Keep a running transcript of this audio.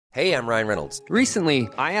Hey, I'm Ryan Reynolds. Recently,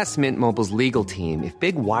 I asked Mint Mobile's legal team if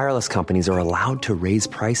big wireless companies are allowed to raise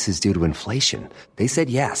prices due to inflation. They said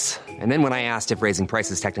yes. And then when I asked if raising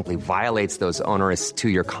prices technically violates those onerous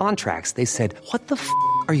two-year contracts, they said, "What the f***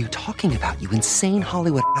 are you talking about, you insane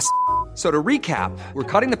Hollywood ass?" So to recap, we're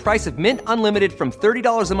cutting the price of Mint Unlimited from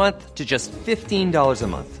 $30 a month to just $15 a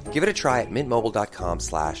month. Give it a try at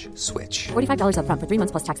mintmobile.com/switch. $45 up front for 3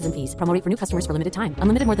 months plus taxes and fees. Promo rate for new customers for limited time.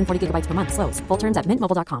 Unlimited more than 40 gigabytes per month. Slows full terms at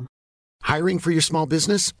mintmobile.com. Hiring for your small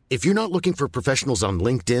business? If you're not looking for professionals on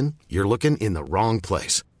LinkedIn, you're looking in the wrong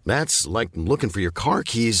place. That's like looking for your car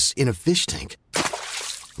keys in a fish tank.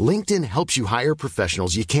 LinkedIn helps you hire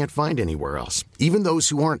professionals you can't find anywhere else, even those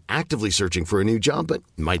who aren't actively searching for a new job but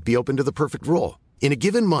might be open to the perfect role. In a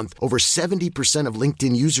given month, over 70% of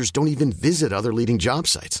LinkedIn users don't even visit other leading job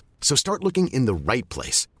sites. So start looking in the right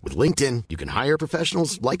place. With LinkedIn, you can hire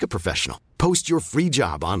professionals like a professional. Post your free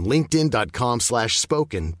job on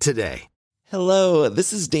linkedin.com/spoken today. Hello,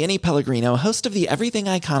 this is Danny Pellegrino, host of the Everything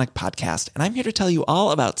Iconic podcast, and I'm here to tell you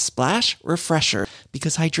all about Splash Refresher,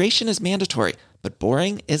 because hydration is mandatory, but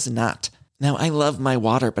boring is not. Now, I love my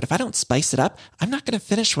water, but if I don't spice it up, I'm not going to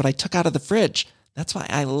finish what I took out of the fridge. That's why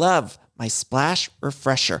I love my Splash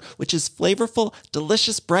Refresher, which is flavorful,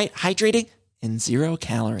 delicious, bright, hydrating, and 0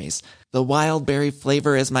 calories. The wild berry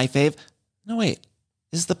flavor is my fave. No, wait,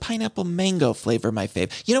 is the pineapple mango flavor my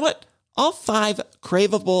fave? You know what? All 5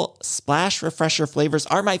 craveable Splash Refresher flavors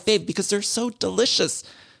are my fave because they're so delicious.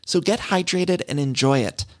 So get hydrated and enjoy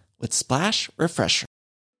it with Splash Refresher.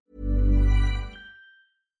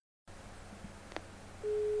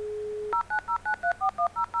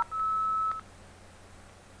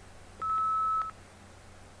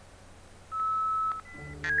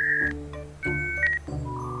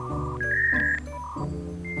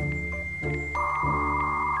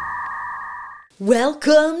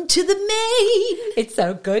 Welcome to the main. It's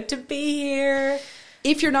so good to be here.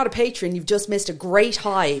 If you're not a patron, you've just missed a great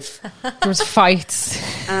hive. There's fights.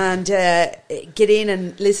 And get in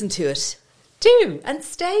and listen to it. Do, and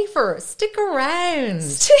stay for it. Stick around.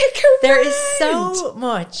 There is so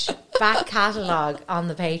much back catalogue on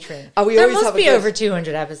the Patreon. Oh, we there always must have be over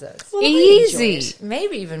 200 episodes. Well, easy.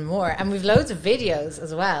 Maybe even more. And we've loads of videos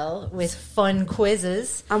as well with fun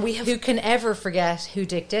quizzes. And we have... Who can ever forget Who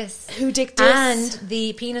Dick This? Who Dick This? And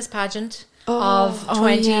the penis pageant of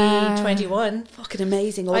 2021. Yeah. Fucking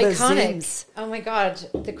amazing. All Iconic. Those zooms. Oh my God.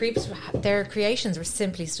 The creeps, their creations were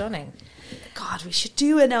simply stunning. God, we should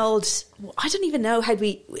do an old... I don't even know how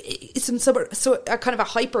we... Some a kind of a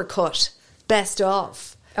hyper cut best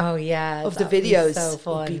of. Oh yeah, of the videos. So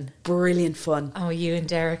fun. It'd be brilliant fun. Oh, you and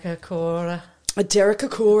Derica Cora. Derica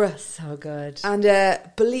Cora. So good. And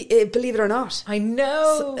believe it or not. I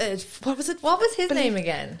know. What was it? What was his name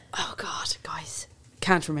again? Oh God, guys.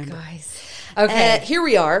 Can't remember. Guys. Okay. Here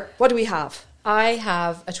we are. What do we have? I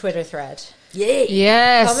have a Twitter thread. Yay.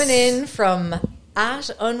 Yes. Coming in from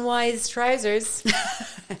 @unwisetrousers.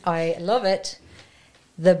 I love it.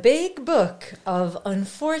 The Big Book of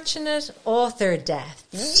Unfortunate Author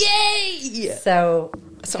Deaths. Yay! So,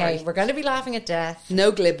 okay, we're going to be laughing at death.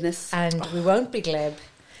 No glibness. And we won't be glib.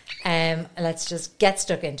 Let's just get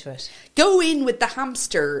stuck into it. Go in with the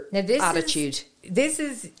hamster attitude. This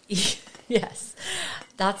is yes.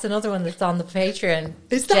 That's another one that's on the Patreon.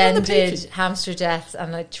 Is that on the Jen Patreon? did hamster deaths,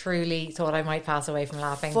 and I truly thought I might pass away from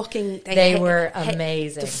laughing. They were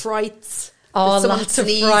amazing. The frights. Oh, lots of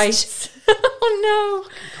frights. Oh, no.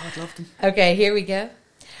 God, love them. Okay, here we go.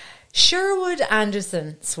 Sherwood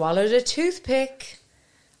Anderson swallowed a toothpick,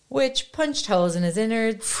 which punched holes in his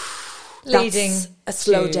innards, leading a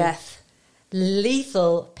slow to death.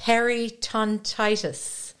 Lethal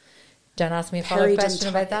peritonitis. Don't ask me a follow-up question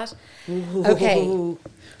about that. Ooh. Okay.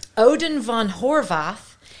 Odin von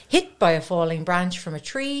Horvath, hit by a falling branch from a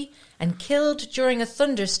tree and killed during a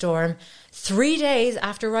thunderstorm 3 days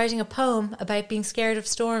after writing a poem about being scared of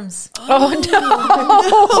storms. Oh,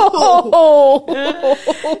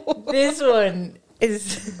 no! This one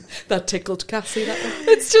is... That tickled Cassie, that one.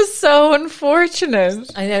 It's just so unfortunate.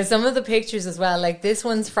 I know, some of the pictures as well, like this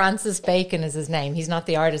one's Francis Bacon is his name. He's not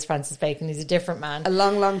the artist Francis Bacon, he's a different man. A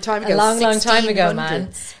long time ago. A long time ago,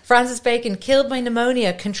 man. Francis Bacon, killed by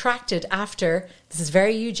pneumonia, contracted after, this is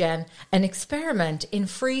very you, Jen, an experiment in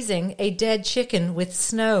freezing a dead chicken with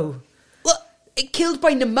snow. Killed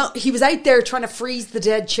by pneumonia. He was out there trying to freeze the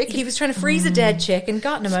dead chicken. He was trying to freeze a dead chicken,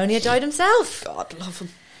 got pneumonia, died himself. God love him.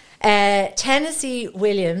 Tennessee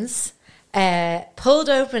Williams pulled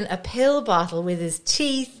open a pill bottle with his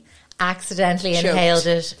teeth, accidentally inhaled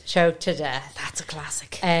it, choked to death. That's a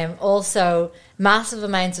classic. Also, massive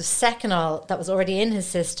amounts of Seconal that was already in his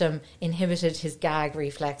system inhibited his gag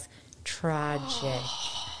reflex. Tragic.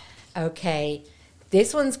 Okay,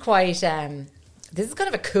 this one's quite... this is kind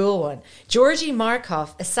of a cool one. Georgy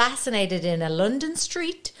Markov assassinated in a London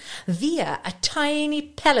street via a tiny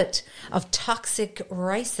pellet of toxic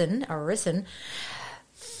ricin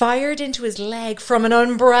fired into his leg from an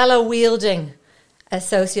umbrella-wielding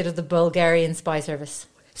associate of the Bulgarian spy service.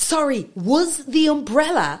 Sorry, was the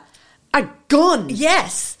umbrella a gun?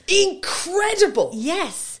 Yes. Incredible.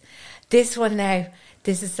 Yes. This one now,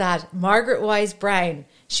 this is sad. Margaret Wise Brown,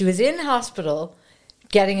 she was in hospital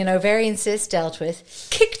getting an ovarian cyst dealt with,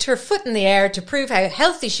 kicked her foot in the air to prove how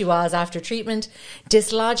healthy she was after treatment,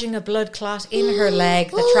 dislodging a blood clot in her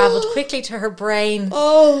leg that travelled quickly to her brain.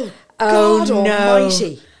 Oh, God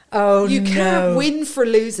almighty. Oh, you can't win for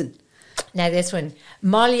losing. Now this one.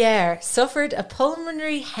 Moliere suffered a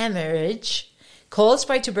pulmonary hemorrhage caused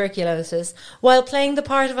by tuberculosis while playing the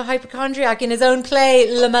part of a hypochondriac in his own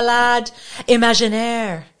play, Le Malade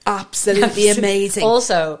Imaginaire. Absolutely amazing.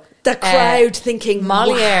 Also, the crowd thinking,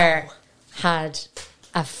 Moliere wow. had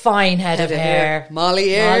a fine head of hair.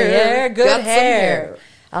 Moliere, good hair.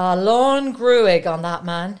 Lon Gruig on that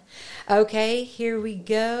man. Okay, here we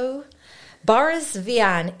go. Boris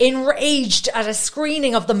Vian, enraged at a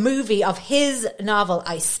screening of the movie of his novel,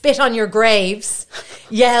 I Spit on Your Graves,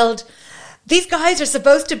 yelled, "These guys are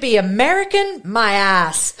supposed to be American? My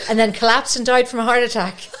ass." And then collapsed and died from a heart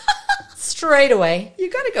attack. Straight away. You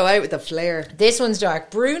got to go out with a flair. This one's dark.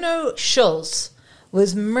 Bruno Schulz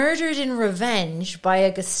was murdered in revenge by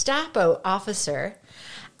a Gestapo officer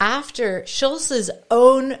after Schulz's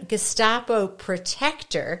own Gestapo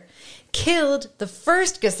protector killed the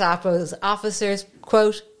first Gestapo's officer's,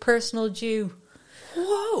 quote, personal Jew.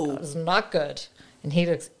 Whoa. That was not good. And he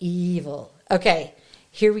looks evil. Okay,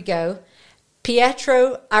 here we go.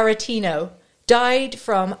 Pietro Aretino died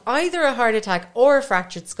from either a heart attack or a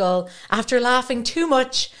fractured skull after laughing too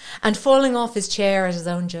much and falling off his chair at his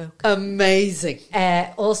own joke. Amazing.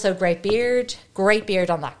 Also, great beard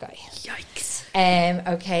on that guy. Yikes.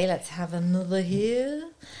 Okay, let's have another here.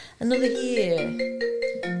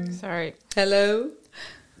 Sorry. Hello.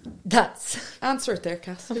 That's... Answer it there,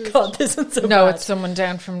 Cass. Oh God, this one's so No, bad. it's someone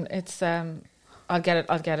down from... It's... I'll get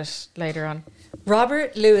it later on.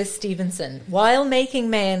 Robert Louis Stevenson, while making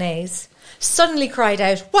mayonnaise, suddenly cried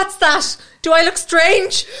out, "What's that? Do I look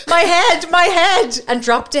strange? My head!" and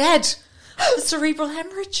dropped dead. The cerebral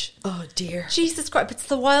hemorrhage. Oh dear. Jesus Christ, but it's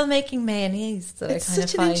the while making mayonnaise that It's I kind of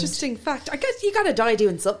such find. an interesting fact. I guess you got to die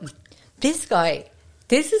doing something. This guy,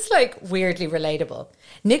 this is like weirdly relatable.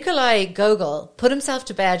 Nikolai Gogol put himself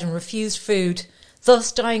to bed and refused food,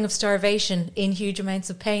 thus dying of starvation in huge amounts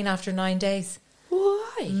of pain after 9 days.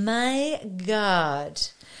 Why? My God.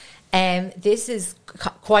 This is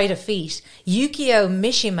quite a feat. Yukio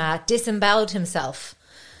Mishima disemboweled himself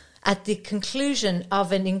at the conclusion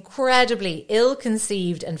of an incredibly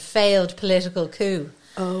ill-conceived and failed political coup.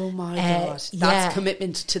 Oh my God. yeah. That's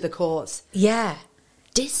commitment to the cause. Yeah.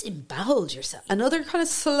 Disemboweled yourself. Another kind of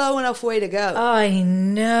slow enough way to go. I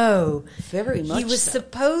know. Very much He was so.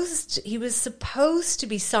 supposed to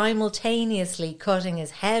be simultaneously cutting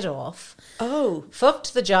his head off. Oh.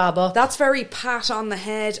 Fucked the job up. That's very pat on the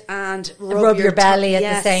head and rub your belly at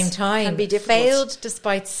yes, the same time. Can be difficult. Failed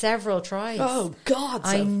despite several tries. Oh God.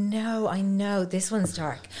 I know. This one's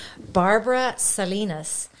dark. Barbara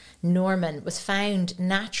Salinas Norman was found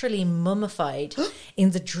naturally mummified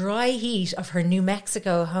in the dry heat of her New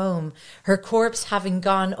Mexico home, her corpse having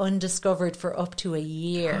gone undiscovered for up to a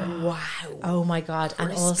year. Wow. Oh my God.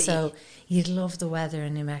 Crispy. And also, you'd love the weather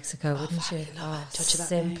in New Mexico, wouldn't you? Touch of that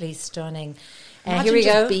simply stunning. Imagine here we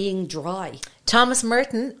just go. being dry. Thomas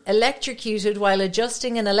Merton electrocuted while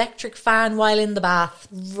adjusting an electric fan while in the bath.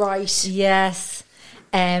 Right. Yes.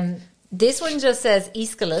 This one just says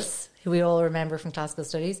Aeschylus, who we all remember from classical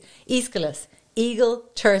studies. Aeschylus, eagle,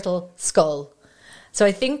 turtle, skull. So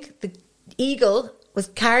I think the eagle was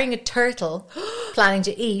carrying a turtle, planning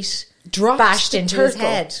to eat, bashed into his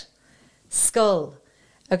head. Skull.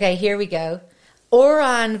 Okay, here we go.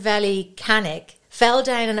 Oran Veli Kanik fell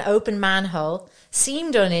down an open manhole,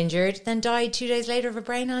 seemed uninjured, then died 2 days later of a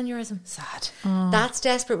brain aneurysm. Sad. That's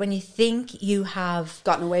desperate when you think you have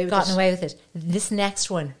Gotten away with it. This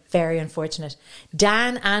next one, very unfortunate.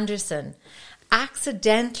 Dan Anderson,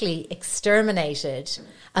 accidentally exterminated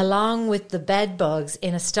along with the bed bugs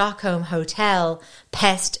in a Stockholm hotel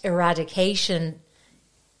pest eradication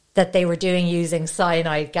that they were doing using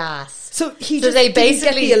cyanide gas. So they didn't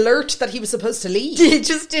basically get the alert that he was supposed to leave. They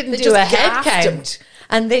just didn't They do just a head gassed him. count.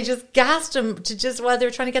 And they just gassed him to just while they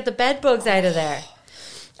were trying to get the bed bugs out of there.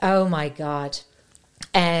 Oh my God.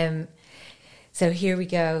 So here we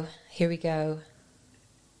go.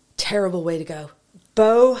 Terrible way to go.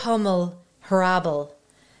 Bo Hummel Harabel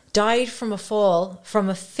died from a fall from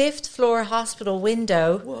a 5th floor hospital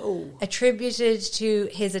window. Whoa. Attributed to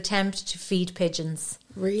his attempt to feed pigeons.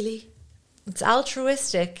 Really? It's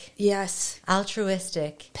altruistic. Yes.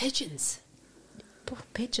 Altruistic. Pigeons.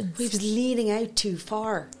 Pigeons. He was leaning out too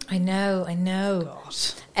far. I know. God.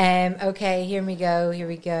 Okay, here we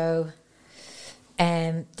go.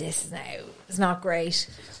 This now is not great.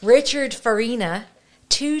 Richard Farina,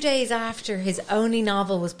 2 days after his only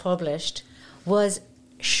novel was published, was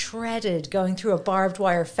shredded going through a barbed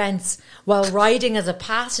wire fence while riding as a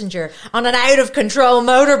passenger on an out-of-control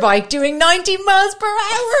motorbike doing 90 miles per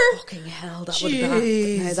hour. Fucking hell, that would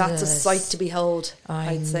be... Now, that's a sight to behold,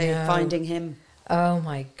 I'd say, know. finding him. Oh,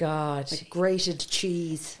 my God. Like grated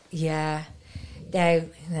cheese. Yeah.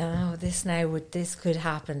 This could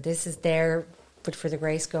happen. This is there, but for the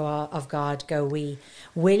grace of God, go we.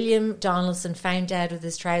 William Donaldson found dead with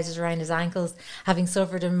his trousers around his ankles, having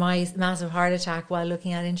suffered a massive heart attack while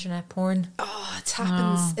looking at internet porn. Oh, it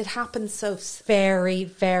happens. It happens so... Very,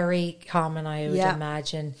 very common, I would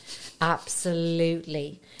imagine.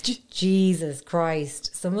 Absolutely. Jesus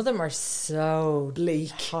Christ. Some of them are so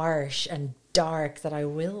bleak, harsh and dark that I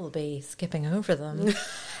will be skipping over them.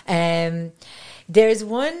 There's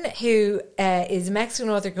one who is a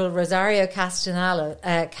Mexican author called Rosario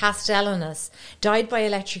Castellanos, died by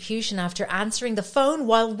electrocution after answering the phone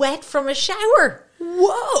while wet from a shower.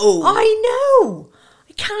 Whoa! I know!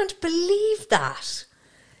 I can't believe that.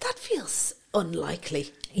 That feels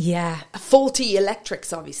unlikely. Yeah. Faulty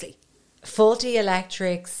electrics, obviously. Faulty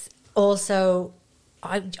electrics. Also,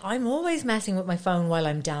 I'm always messing with my phone while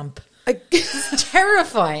I'm damp. It's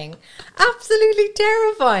terrifying. Absolutely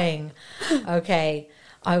terrifying. Okay,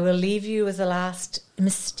 I will leave you with the last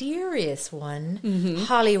mysterious one. Mm-hmm.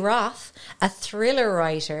 Holly Roth, a thriller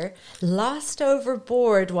writer, lost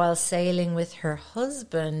overboard while sailing with her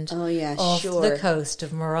husband off the coast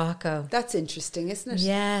of Morocco. That's interesting, isn't it?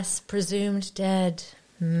 Yes, presumed dead.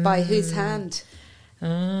 By whose hand?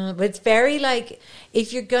 But it's very like,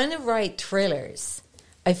 if you're going to write thrillers,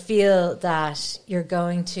 I feel that you're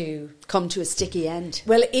going to... come to a sticky end.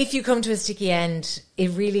 Well, if you come to a sticky end,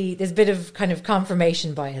 there's a bit of kind of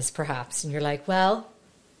confirmation bias, perhaps. And you're like, well,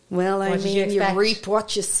 I mean, you reap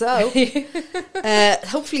what you sow.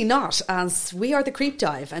 Hopefully not, as we are the Creep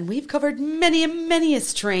Dive, and we've covered many a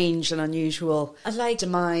strange and unusual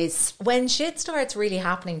demise. When shit starts really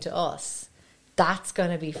happening to us, that's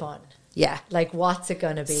going to be fun. Yeah. Like, what's it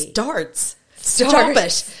going to be? Stop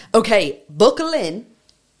it. Okay, buckle in.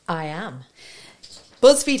 I am.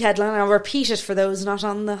 BuzzFeed headline, I'll repeat it for those not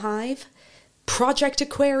on the Hive. Project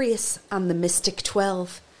Aquarius and the Mystic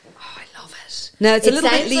 12. Oh, I love it. Now, it's a little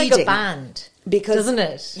bit leading. It sounds like a band. Because, doesn't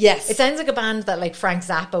it? Yes. It sounds like a band that like Frank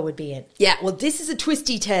Zappa would be in. Yeah, well, this is a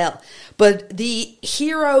twisty tale. But the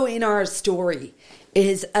hero in our story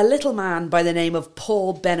is a little man by the name of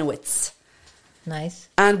Paul Benowitz. Nice.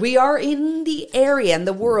 And we are in the area and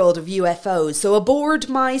the world of UFOs. So aboard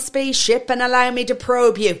my spaceship and allow me to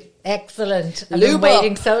probe you. Excellent. I've been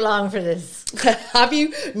waiting so long for this. Have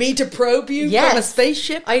you? Me to probe you from a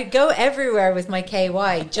spaceship? I go everywhere with my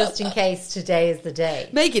KY just in case today is the day.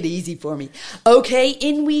 Make it easy for me. Okay,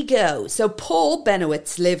 in we go. So Paul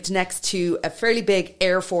Benowitz lived next to a fairly big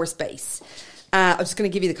Air Force base. I'm just going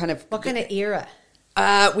to give you the kind of... What kind of era?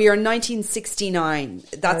 We are 1969.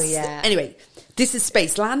 That's anyway. This is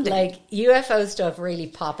space landing. Like UFO stuff really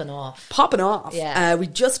popping off. Yeah. We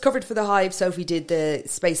just covered for the Hive. Sophie did the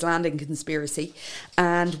space landing conspiracy,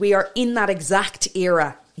 and we are in that exact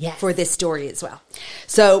era for this story as well.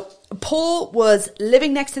 So Paul was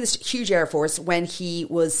living next to this huge Air Force when he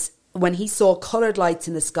saw coloured lights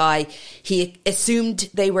in the sky. He assumed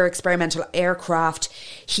they were experimental aircraft.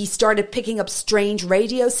 He started picking up strange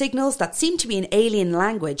radio signals that seemed to be in alien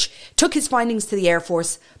language, took his findings to the Air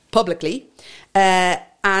Force publicly,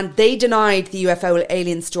 and they denied the UFO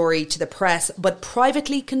alien story to the press, but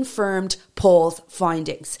privately confirmed Paul's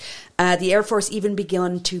findings. The Air Force even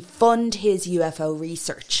began to fund his UFO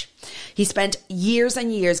research. He spent years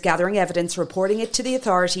and years gathering evidence, reporting it to the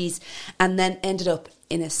authorities, and then ended up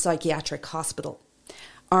in a psychiatric hospital.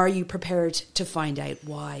 Are you prepared to find out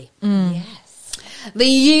why? Yes. The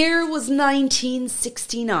year was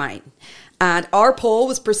 1969. And our Paul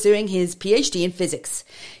was pursuing his PhD in physics.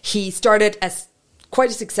 He started quite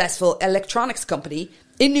a successful electronics company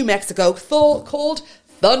in New Mexico called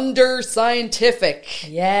Thunder Scientific.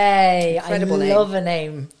 Yay. Incredible name. Love a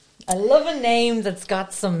name. I love a name that's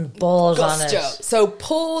got some balls on it. So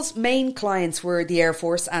Paul's main clients were the Air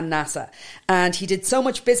Force and NASA. And he did so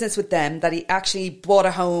much business with them that he actually bought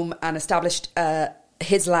a home and established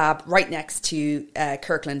his lab right next to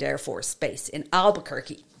Kirkland Air Force Base in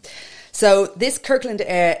Albuquerque. So this Kirkland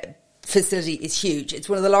Air facility is huge. It's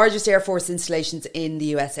one of the largest Air Force installations in the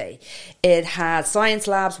USA. It has science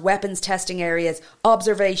labs, weapons testing areas,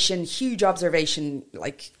 huge observation,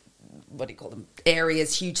 like, what do you call them,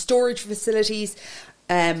 areas, huge storage facilities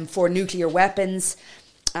for nuclear weapons.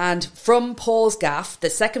 And from Paul's gaff, the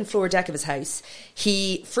second floor deck of his house,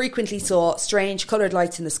 he frequently saw strange coloured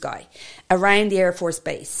lights in the sky around the Air Force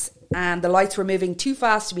base. And the lights were moving too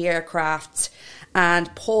fast to be aircraft.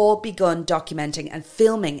 And Paul begun documenting and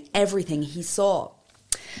filming everything he saw.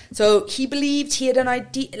 So he believed he had an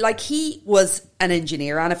idea, like he was an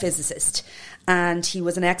engineer and a physicist, and he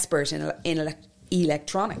was an expert in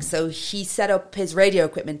electronics. So he set up his radio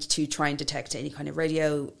equipment to try and detect any kind of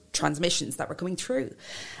radio transmissions that were coming through.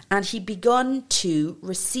 And he begun to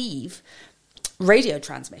receive radio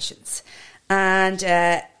transmissions. And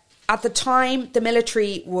at the time, the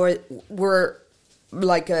military were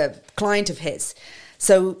like a client of his.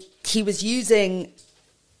 So they were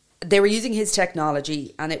using his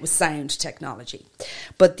technology, and it was sound technology.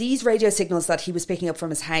 But these radio signals that he was picking up from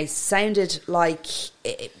his house sounded like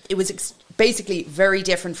it was basically very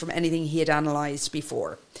different from anything he had analysed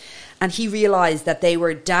before. And he realised that they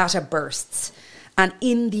were data bursts. And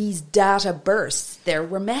in these data bursts, there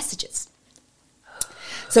were messages.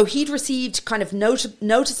 So he'd received kind of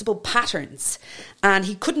noticeable patterns, and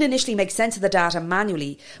he couldn't initially make sense of the data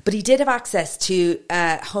manually, but he did have access to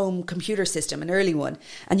a home computer system, an early one,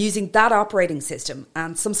 and using that operating system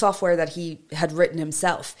and some software that he had written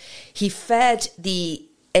himself, he fed the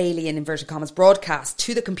alien, inverted commas, broadcast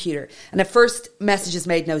to the computer. And at first, messages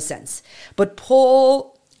made no sense. But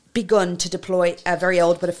Paul begun to deploy a very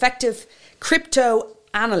old but effective crypto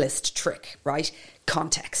analyst trick, right?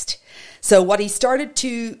 Context. So what he started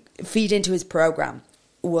to feed into his program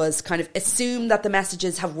was kind of assume that the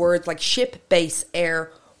messages have words like ship, base,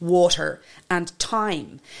 air, water, and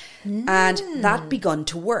time. And that begun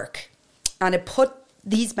to work. And it put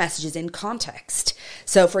these messages in context.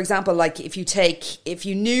 So, for example, like if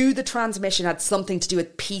you knew the transmission had something to do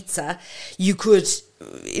with pizza, you could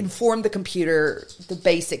inform the computer the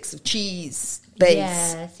basics of cheese, base.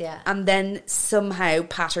 Yes, yeah. And then somehow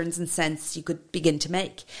patterns and sense you could begin to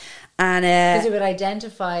make. And because it would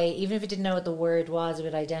identify, even if it didn't know what the word was, it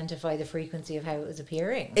would identify the frequency of how it was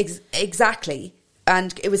appearing. Exactly.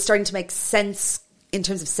 And it was starting to make sense in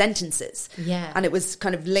terms of sentences. Yeah. And it was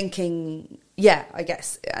kind of linking, yeah, I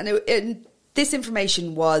guess. And this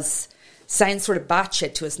information sounds sort of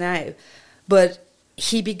batshit to us now. But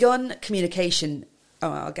he begun communication.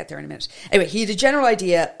 Oh, I'll get there in a minute. Anyway, he had a general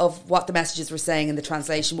idea of what the messages were saying, and the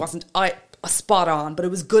translation wasn't spot on, but it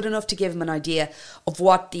was good enough to give him an idea of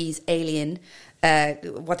what these alien,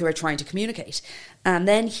 what they were trying to communicate. And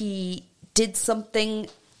then he did something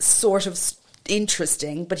sort of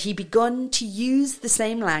interesting, but he begun to use the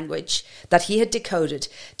same language that he had decoded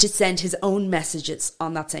to send his own messages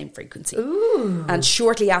on that same frequency. Ooh. And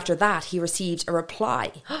shortly after that, he received a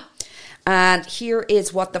reply. And here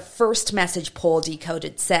is what the first message Paul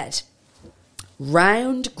decoded said.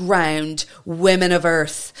 Round ground, women of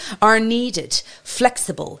Earth are needed,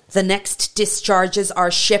 flexible. The next discharges our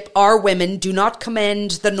ship, our women do not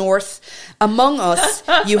commend the North. Among us,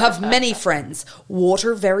 you have many friends.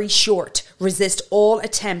 Water very short. Resist all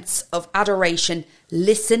attempts of adoration.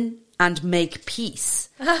 Listen and make peace.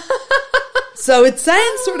 So it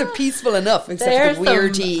sounds sort of peaceful enough, except for the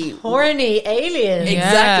weirdy, horny aliens.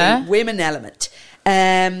 Exactly, Yeah. women element.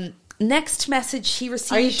 Next message he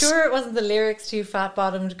received. Are you sure it wasn't the lyrics to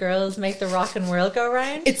Fat-Bottomed Girls Make the Rockin' World Go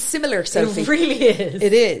Round? It's similar, Sophie. It really is.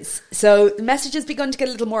 It is. So the message has begun to get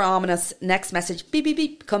a little more ominous. Next message, beep, beep,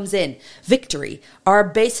 beep, comes in. Victory. Our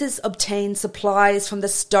bases obtain supplies from the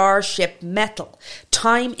starship metal.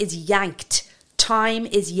 Time is yanked. Time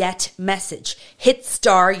is yet message. Hit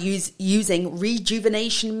star using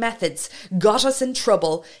rejuvenation methods. Got us in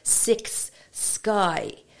trouble. 6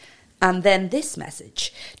 sky. And then this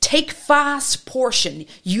message. Take fast portion,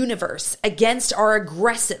 universe, against our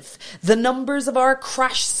aggressive. The numbers of our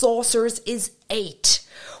crash saucers is 8.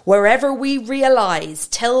 Wherever we realize,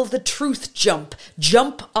 tell the truth, jump.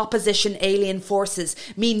 Jump opposition alien forces.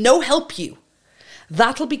 Me no help you.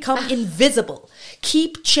 That'll become invisible.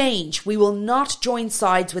 Keep change. We will not join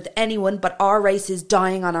sides with anyone, but our race is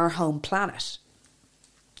dying on our home planet.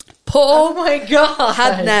 Paul Oh my God.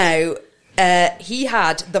 had now he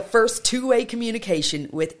had the first two-way communication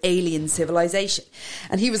with alien civilization.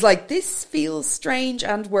 And he was like, this feels strange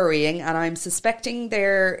and worrying, and I'm suspecting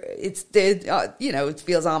it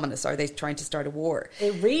feels ominous. Are they trying to start a war?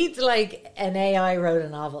 It reads like an AI wrote a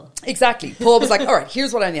novel. Exactly. Paul was like, all right,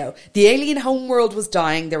 here's what I know. The alien homeworld was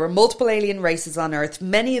dying. There were multiple alien races on Earth.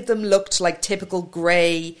 Many of them looked like typical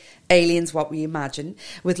grey aliens, what we imagine,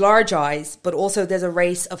 with large eyes. But also there's a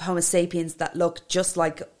race of Homo sapiens that look just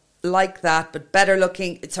like that, but better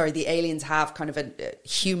looking. Sorry, the aliens have kind of a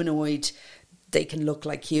humanoid. They can look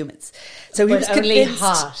like humans. So he was convinced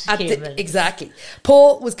hot humans. Exactly.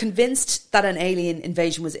 Paul was convinced that an alien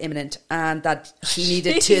invasion was imminent and that he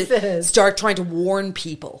needed to start trying to warn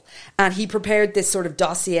people. And he prepared this sort of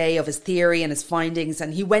dossier of his theory and his findings.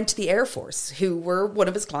 And he went to the Air Force, who were one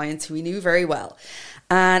of his clients, who he knew very well.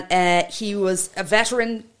 And he was a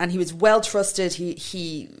veteran and he was well trusted.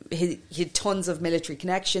 He had tons of military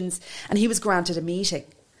connections, and he was granted a meeting.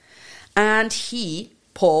 And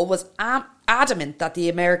Paul, was adamant that the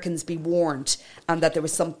Americans be warned and that there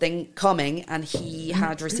was something coming, and he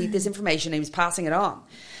had received this information and he was passing it on.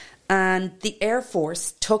 And the Air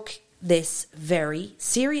Force took this very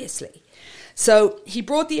seriously. So he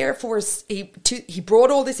brought the Air Force, he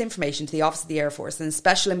brought all this information to the Office of the Air Force, and a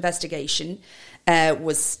special investigation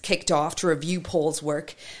was kicked off to review Paul's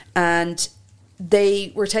work, and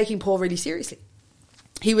they were taking Paul really seriously.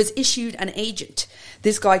 He was issued an agent,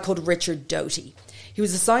 this guy called Richard Doty. He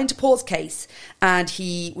was assigned to Paul's case, and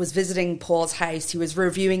he was visiting Paul's house. He was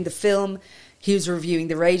reviewing the film, he was reviewing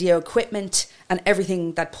the radio equipment and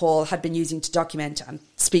everything that Paul had been using to document and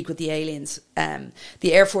speak with the aliens.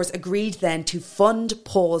 The Air Force agreed then to fund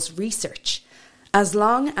Paul's research as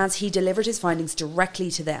long as he delivered his findings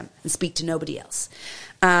directly to them and speak to nobody else.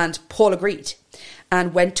 And Paul agreed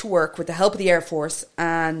and went to work with the help of the Air Force,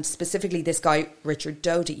 and specifically this guy, Richard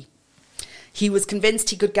Doty. He was convinced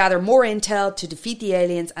he could gather more intel to defeat the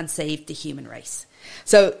aliens and save the human race.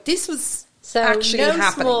 So this was actually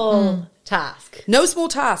happening. Small task. No small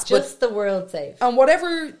task. Just the world saved. And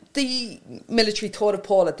whatever the military thought of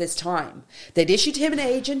Paul at this time, they'd issued him an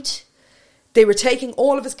agent. They were taking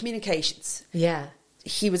all of his communications. Yeah.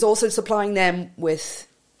 He was also supplying them with,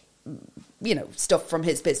 stuff from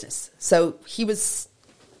his business. So he was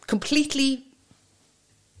completely...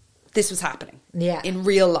 This was happening in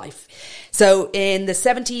real life. So in the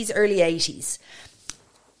 70s, early 80s,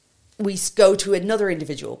 we go to another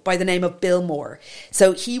individual by the name of Bill Moore.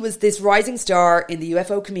 So he was this rising star in the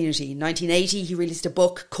UFO community. In 1980, he released a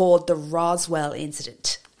book called The Roswell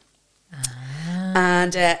Incident.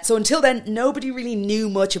 And so until then, nobody really knew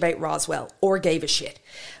much about Roswell or gave a shit.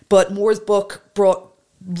 But Moore's book brought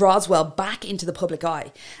Roswell back into the public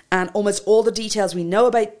eye, and almost all the details we know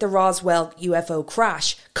about the Roswell UFO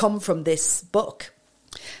crash come from this book.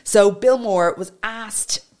 So Bill Moore was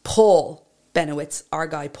asked Paul Benowitz, our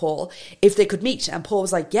guy Paul, if they could meet, and Paul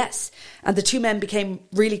was like yes, and the two men became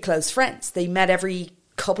really close friends. They met every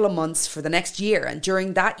couple of months for the next year, and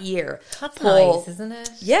during that year, that's Paul, nice, isn't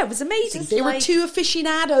it? Yeah, it was amazing. They were two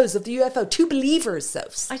aficionados of the UFO, two believers.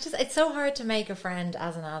 It's so hard to make a friend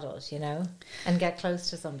as an adult, and get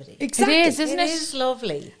close to somebody. Exactly. It is, isn't it? It is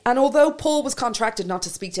lovely. And although Paul was contracted not to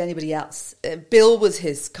speak to anybody else, Bill was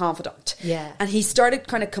his confidant. Yeah. And he started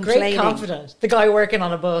kind of complaining. Great confidant. The guy working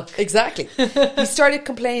on a book. Exactly. He started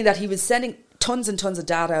complaining that he was sending tons and tons of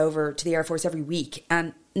data over to the Air Force every week,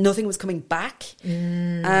 and nothing was coming back.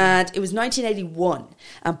 And it was 1981,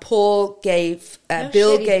 and Bill gave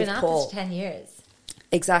Paul 10 years.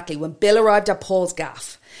 Exactly, when Bill arrived at Paul's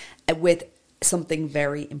gaff with something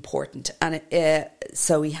very important, and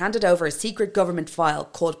so he handed over a secret government file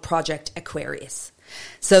called Project Aquarius.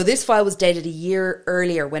 So this file was dated a year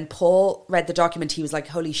earlier. When Paul read the document, he was like,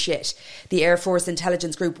 holy shit, the Air Force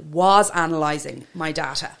intelligence group was analysing my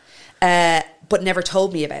data, but never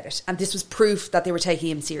told me about it. And this was proof that they were taking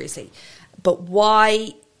him seriously. But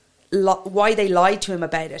why they lied to him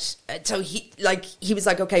about it? So he was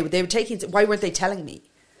like, okay, they were taking it. Why weren't they telling me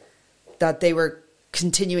that they were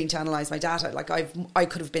continuing to analyse my data? Like I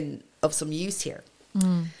could have been of some use here.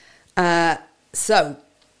 So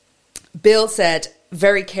Bill said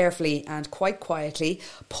very carefully and quite quietly,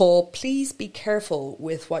 Paul, please be careful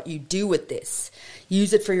with what you do with this.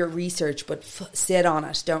 Use it for your research, but sit on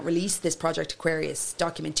it. Don't release this Project Aquarius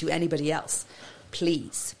document to anybody else,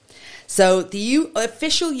 please. So the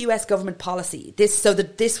official US government policy, this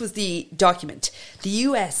was the document.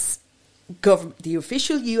 The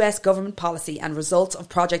official US government policy and results of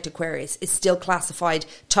Project Aquarius is still classified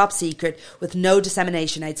top secret with no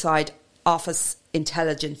dissemination outside office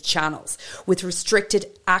intelligence channels, with restricted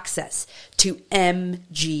access to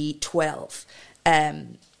MG12.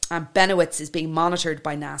 And Benowitz is being monitored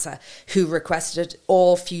by NASA, who requested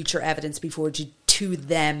all future evidence before to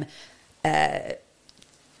them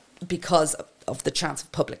because of the chance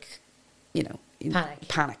of public,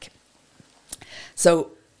 panic.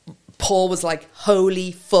 So Paul was like,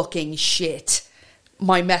 holy fucking shit,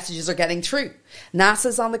 my messages are getting through.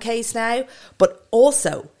 NASA's on the case now, but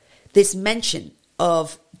also this mention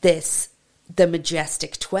of the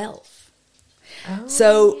Majestic 12. Oh,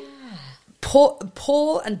 so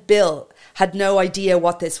Paul and Bill had no idea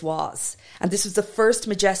what this was. And this was the first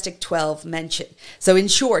Majestic 12 mention. So in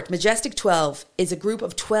short, Majestic 12 is a group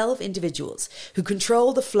of 12 individuals who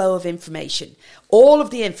control the flow of information. All of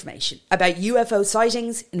the information about UFO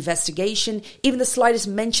sightings, investigation, even the slightest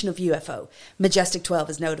mention of UFO, Majestic 12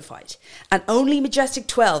 is notified. And only Majestic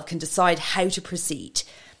 12 can decide how to proceed.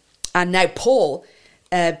 And now Paul,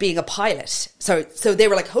 being a pilot, so they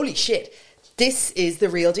were like, holy shit, this is the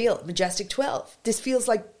real deal, Majestic 12. This feels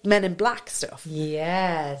like Men in Black stuff.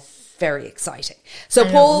 Yes. Very exciting. So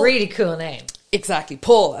and Paul, a really cool name. Exactly.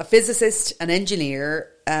 Paul, a physicist, an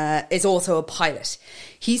engineer, is also a pilot.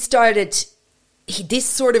 This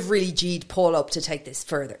sort of really G'd Paul up to take this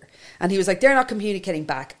further. And he was like, they're not communicating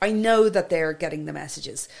back. I know that they're getting the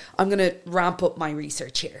messages. I'm going to ramp up my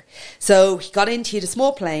research here. So he got into a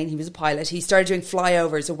small plane. He was a pilot. He started doing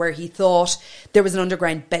flyovers of where he thought there was an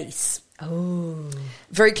underground base. Oh.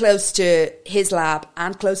 Very close to his lab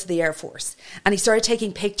and close to the Air Force. And he started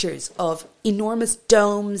taking pictures of enormous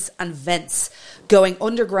domes and vents going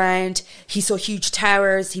underground. He saw huge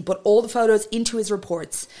towers. He put all the photos into his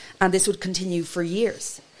reports, and this would continue for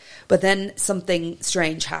years. But then something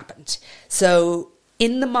strange happened. So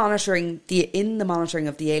in the monitoring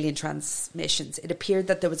of the alien transmissions, it appeared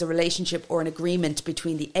that there was a relationship or an agreement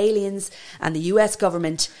between the aliens and the US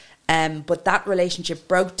government. But that relationship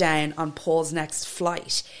broke down on Paul's next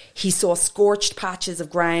flight. He saw scorched patches of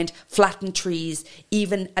ground, flattened trees,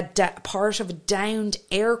 even a part of a downed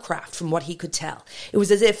aircraft from what he could tell. It was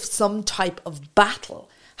as if some type of battle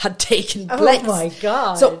had taken place. Oh my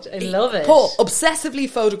God, so I love it. Paul, obsessively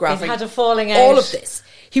photographing They've had a falling out. all of this.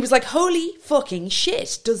 He was like, holy fucking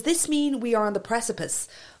shit, does this mean we are on the precipice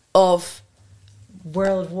of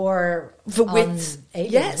World War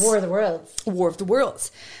yes. War of the Worlds. War of the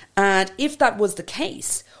Worlds. And if that was the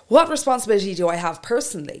case, what responsibility do I have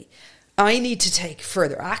personally? I need to take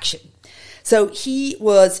further action. So he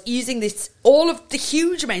was using all of the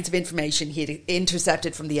huge amounts of information he had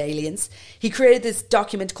intercepted from the aliens. He created this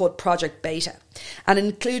document called Project Beta and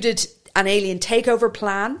included an alien takeover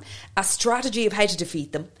plan, a strategy of how to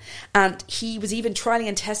defeat them. And he was even trialing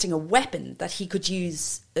and testing a weapon that he could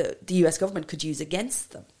use, the US government could use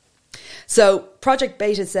against them. So Project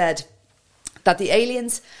Beta said that the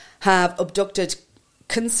aliens have abducted,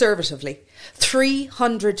 conservatively,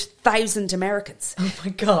 300,000 Americans. Oh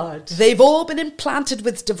my God. They've all been implanted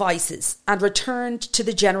with devices and returned to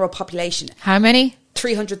the general population. How many?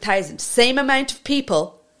 300,000. Same amount of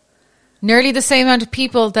people. Nearly the same amount of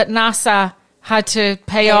people that NASA had to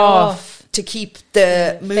pay off to keep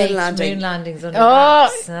the moon landings under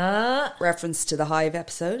wraps. Reference to the Hive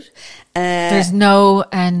episode. There's no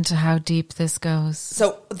end to how deep this goes.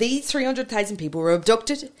 So these 300,000 people were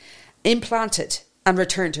abducted, implanted, and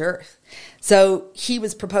returned to Earth. So he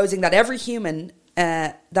was proposing that every human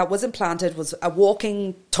that was implanted was a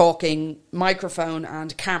walking, talking microphone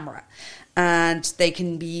and camera. And they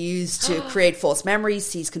can be used to create false memories,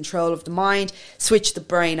 seize control of the mind, switch the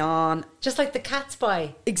brain on. Just like the Cat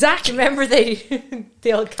Spy. Exactly. Remember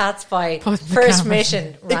the old Cat Spy first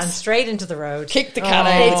mission ran straight into the road. Kicked the cat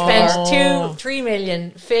out. They'd spent 3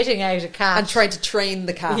 million fitting out a cat. And tried to train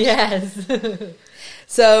the cat. Yes.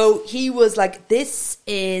 So he was like, this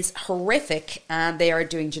is horrific. And they are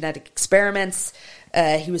doing genetic experiments.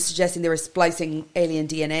 He was suggesting they were splicing alien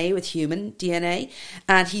DNA with human DNA.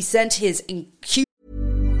 And he sent his...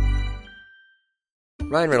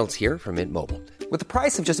 Ryan Reynolds here from Mint Mobile. With the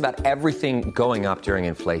price of just about everything going up during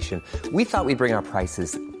inflation, we thought we'd bring our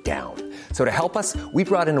prices down. So to help us, we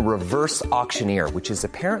brought in a reverse auctioneer, which is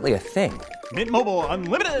apparently a thing. Mint Mobile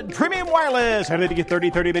Unlimited Premium Wireless. How to get 30,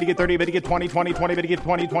 30, bit to get 30, bit to get 20, 20, 20, bit to get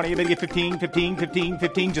 20, 20, bit to get 15, 15, 15,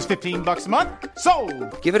 15, just $15 a month?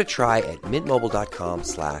 Sold! Give it a try at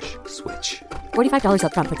mintmobile.com/switch. $45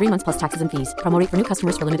 up front for 3 months plus taxes and fees. Promo rate for new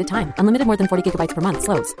customers for limited time. Unlimited more than 40 gigabytes per month.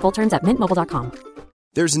 Slows full terms at mintmobile.com.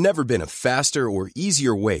 There's never been a faster or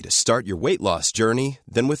easier way to start your weight loss journey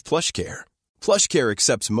than with PlushCare. PlushCare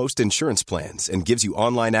accepts most insurance plans and gives you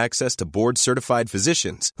online access to board-certified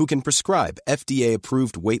physicians who can prescribe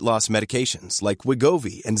FDA-approved weight loss medications like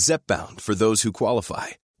Wegovy and Zepbound for those who qualify.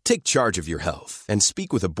 Take charge of your health and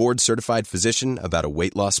speak with a board-certified physician about a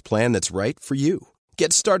weight loss plan that's right for you.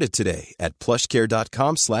 Get started today at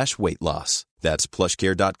plushcare.com/weight loss. That's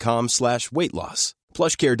plushcare.com/weight loss.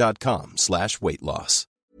 plushcare.com/weight loss.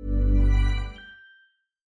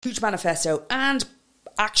 Huge manifesto and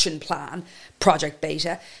action plan, Project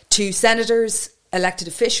Beta, to senators, elected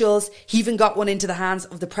officials. He even got one into the hands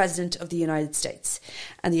of the President of the United States.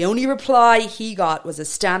 And the only reply he got was a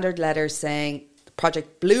standard letter saying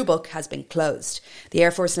Project Blue Book has been closed. The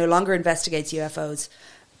Air Force no longer investigates UFOs.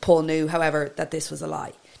 Paul knew, however, that this was a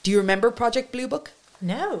lie. Do you remember Project Blue Book?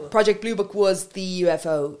 No. Project Blue Book was the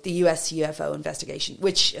US UFO investigation,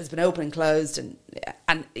 which has been open and closed, and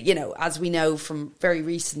you know, as we know from very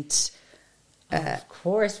recent, of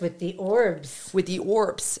course, with the orbs.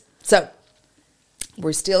 So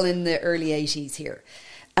we're still in the early 80s here,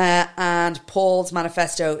 and Paul's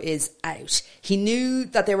manifesto is out. He knew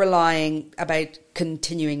that they were lying about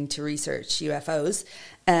continuing to research UFOs,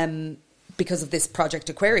 because of this Project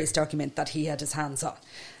Aquarious document that he had his hands on.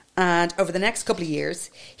 And over the next couple of years,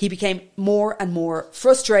 he became more and more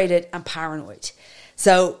frustrated and paranoid.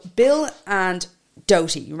 So Bill and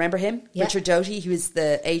Doty, you remember him? Yeah. Richard Doty, he was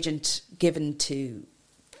the agent given to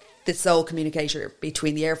the sole communicator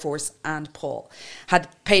between the Air Force and Paul, had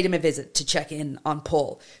paid him a visit to check in on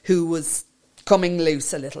Paul, who was coming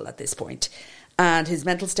loose a little at this point, and his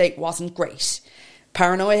mental state wasn't great.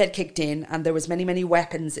 Paranoia had kicked in, and there was many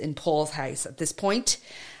weapons in Paul's house at this point,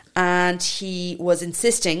 and he was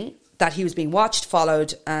insisting that he was being watched,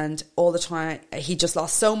 followed, and all the time he just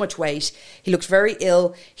lost so much weight. He looked very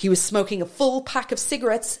ill. He was smoking a full pack of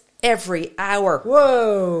cigarettes every hour.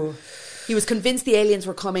 Whoa. He was convinced the aliens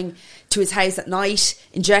were coming to his house at night,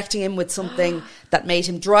 injecting him with something that made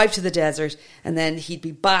him drive to the desert, and then he'd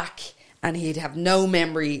be back and he'd have no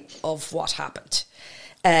memory of what happened.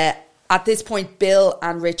 At this point, Bill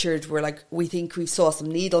and Richard were like, we think we saw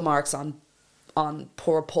some needle marks on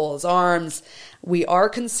poor Paul's arms. We are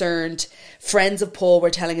concerned. Friends of Paul were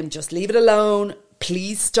telling him, just leave it alone.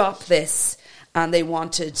 Please stop this. And they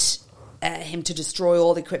wanted him to destroy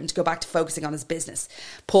all the equipment to go back to focusing on his business.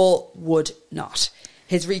 Paul would not.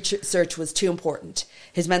 His research was too important.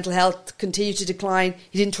 His mental health continued to decline.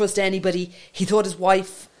 He didn't trust anybody. He thought his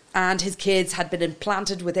wife and his kids had been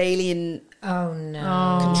implanted with alien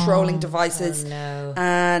controlling devices. Oh, no.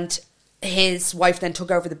 And his wife then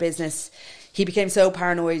took over the business. He became so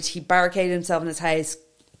paranoid, he barricaded himself in his house,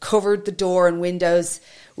 covered the door and windows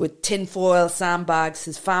with tinfoil sandbags.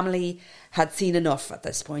 His family had seen enough at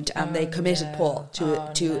this point, and they committed Paul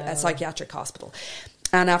to a psychiatric hospital.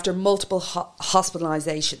 And after multiple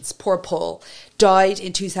hospitalizations, poor Paul died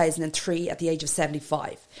in 2003 at the age of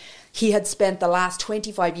 75. He had spent the last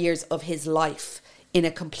 25 years of his life in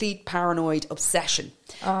a complete paranoid obsession.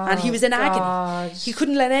 And he was in agony. He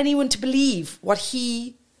couldn't let anyone to believe what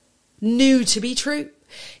he knew to be true.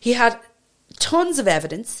 He had tons of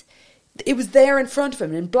evidence. It was there in front of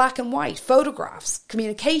him in black and white, photographs,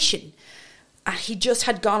 communication. And he just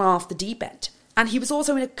had gone off the deep end. And he was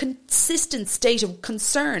also in a consistent state of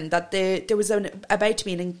concern that there was about to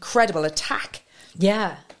be an incredible attack.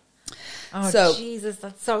 Yeah. Oh, so, Jesus,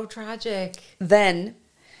 that's so tragic. Then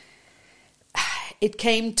it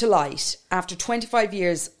came to light after 25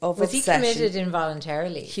 years of obsession. Was he committed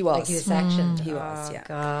involuntarily? He was. Like he was sectioned? He was, yeah.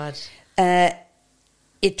 God.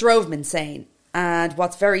 It drove him insane. And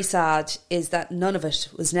what's very sad is that none of it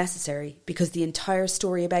was necessary, because the entire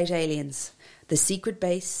story about aliens, the secret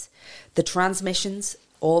base, the transmissions,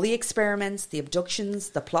 all the experiments, the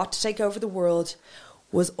abductions, the plot to take over the world,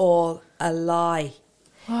 was all a lie.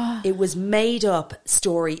 What? It was made up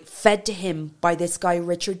story fed to him by this guy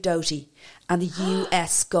Richard Doty and the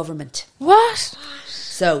US government. What?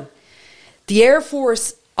 So, the Air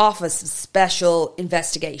Force Office of Special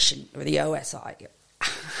Investigation, or the OSI,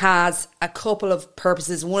 has a couple of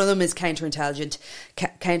purposes. One of them is counterintelligence.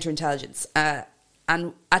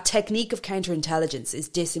 And a technique of counterintelligence is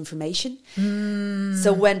disinformation.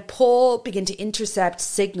 So when Paul began to intercept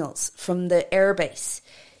signals from the airbase,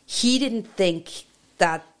 he didn't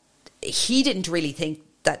really think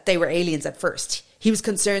that they were aliens at first. He was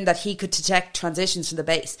concerned that he could detect transitions from the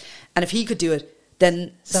base. And if he could do it,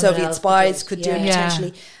 then Soviet spies could do it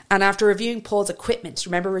potentially. And after reviewing Paul's equipment,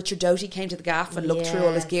 remember Richard Doty came to the gaff and looked through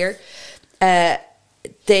all his gear?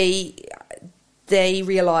 They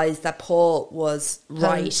realised that Paul was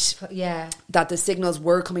right. That the signals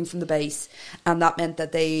were coming from the base, and that meant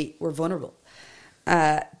that they were vulnerable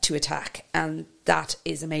to attack. And that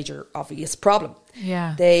is a major obvious problem.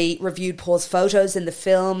 Yeah. They reviewed Paul's photos in the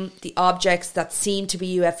film. The objects that seemed to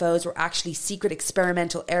be UFOs were actually secret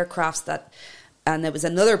experimental aircrafts and there was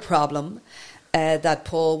another problem that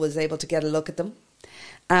Paul was able to get a look at them.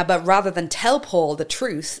 But rather than tell Paul the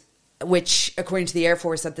truth, which, according to the Air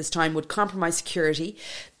Force at this time, would compromise security.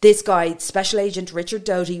 This guy, Special Agent Richard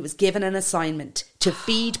Doty, was given an assignment to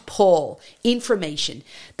feed Paul information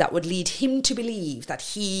that would lead him to believe that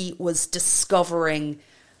he was discovering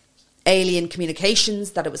alien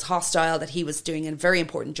communications, that it was hostile, that he was doing a very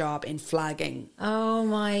important job in flagging. Oh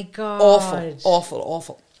my God.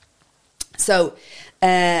 Awful. So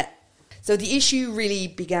the issue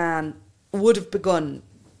really would have begun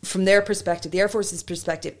from their perspective, the Air Force's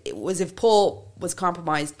perspective. It was if Paul was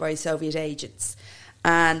compromised by Soviet agents.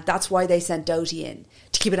 And that's why they sent Doty in,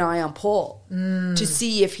 to keep an eye on Paul, to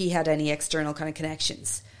see if he had any external kind of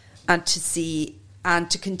connections, and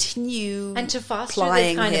to continue and to foster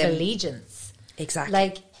plying this kind him. of allegiance. Exactly.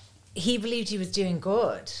 Like, he believed he was doing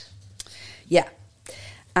good. Yeah.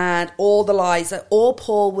 And all the lies that all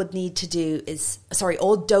Doty would need to do is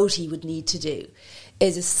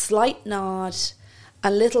a slight nod, a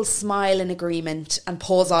little smile in agreement, and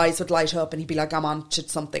Paul's eyes would light up and he'd be like, I'm on to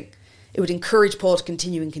something. It would encourage Paul to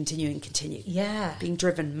continue. Yeah. Being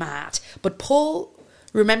driven mad. But Paul,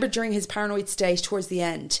 remember, during his paranoid state towards the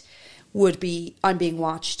end, would be, I'm being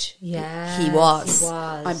watched. Yeah. He was.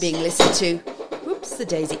 I'm being listened to. Whoops, the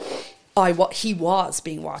daisy. He was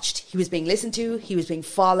being watched. He was being listened to. He was being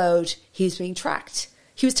followed. He was being tracked.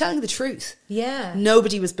 He was telling the truth. Yeah.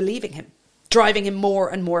 Nobody was believing him. Driving him more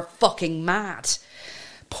and more fucking mad.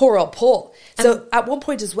 Poor old Paul. So at one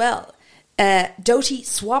point as well, Doty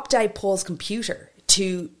swapped out Paul's computer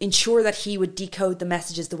to ensure that he would decode the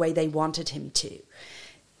messages the way they wanted him to.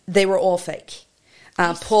 They were all fake.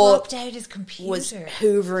 Paul swapped out his computer. Was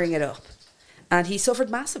hoovering it up. And he suffered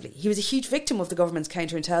massively. He was a huge victim of the government's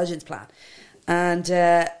counterintelligence plan.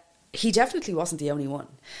 And he definitely wasn't the only one.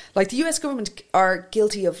 Like, the US government are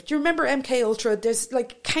guilty of... Do you remember MK Ultra? There's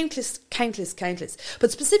like countless.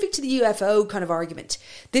 But specific to the UFO kind of argument,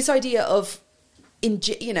 this idea of,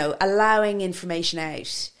 allowing information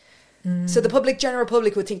out. So the general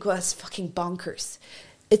public would think, well, it's fucking bonkers.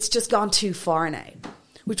 It's just gone too far now.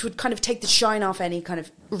 Which would kind of take the shine off any kind of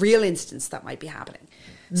real instance that might be happening.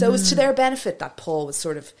 So it was to their benefit that Paul was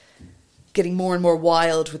sort of getting more and more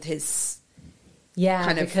wild with his...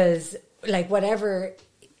 Yeah, because like whatever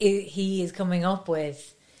he is coming up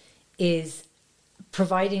with is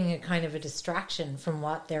providing a kind of a distraction from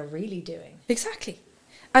what they're really doing. Exactly.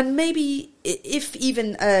 And maybe if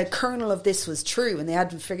even a kernel of this was true and they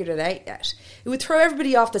hadn't figured it out yet, it would throw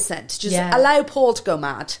everybody off the scent. Just allow Paul to go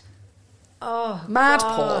mad. Oh, mad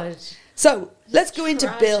God. Paul. So let's go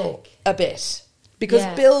into Bill a bit. Because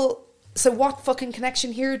Bill... So what fucking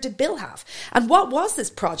connection here did Bill have? And what was this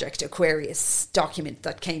Project Aquarius document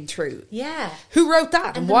that came through? Yeah. Who wrote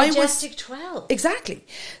that? And why Majestic 12. Exactly.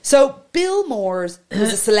 So Bill Moore was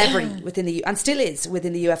a celebrity within and still is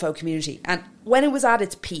within the UFO community. And when it was at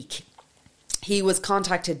its peak, he was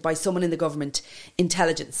contacted by someone in the government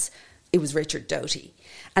intelligence. It was Richard Doty.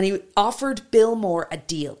 And he offered Bill Moore a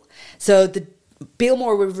deal. So Bill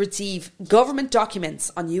Moore would receive government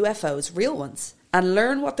documents on UFOs, real ones, and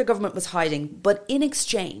learn what the government was hiding. But in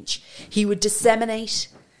exchange, he would disseminate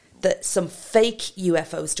some fake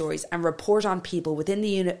UFO stories and report on people within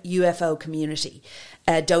the UFO community.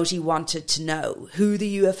 Doty wanted to know who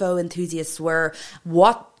the UFO enthusiasts were,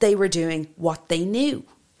 what they were doing, what they knew.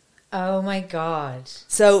 Oh my God.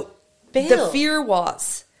 So Bill. The fear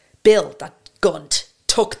was Bill, that gunt,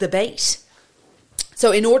 took the bait.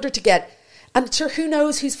 So in order to get... And sure, who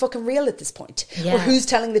knows who's fucking real at this point? Yeah. Or who's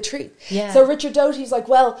telling the truth? Yeah. So Richard Doty's like,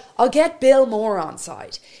 well, I'll get Bill Moore on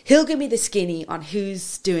side. He'll give me the skinny on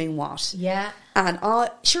who's doing what. Yeah. And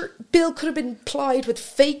sure, Bill could have been plied with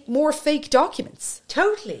more fake documents.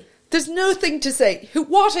 Totally. There's nothing to say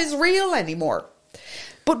what is real anymore.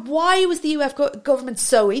 But why was the government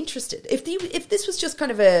so interested? If this was just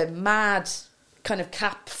kind of a mad kind of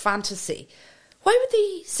cap fantasy, why would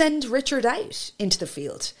they send Richard out into the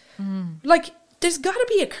field? Like, there's got to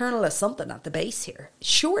be a kernel of something at the base here.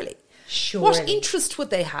 Surely. What interest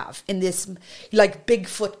would they have in this, like,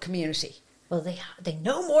 Bigfoot community? Well, they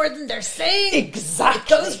know more than they're saying.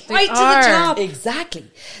 Exactly. It goes right to the top.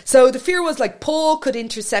 Exactly. So the fear was like Paul could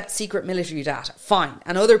intercept secret military data. Fine.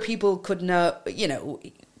 And other people could know,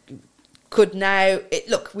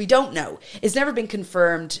 look, we don't know. It's never been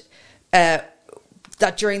confirmed that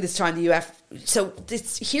during this time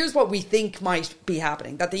here's what we think might be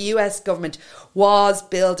happening, that the US government was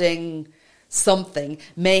building something,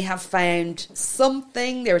 may have found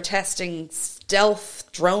something. They were testing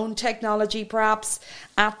stealth drone technology perhaps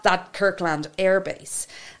at that Kirkland airbase.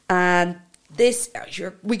 And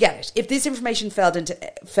we get it. If this information fell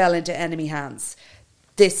into enemy hands,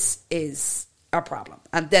 this is a problem.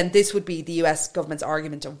 And then this would be the US government's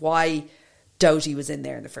argument of why Doty was in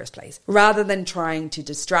there in the first place. Rather than trying to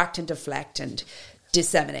distract and deflect and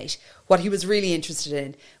disseminate, what he was really interested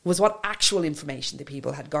in was what actual information the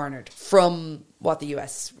people had garnered from what the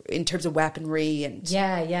US, in terms of weaponry and...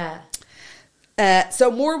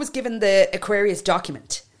 So Moore was given the Aquarious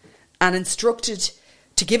document and instructed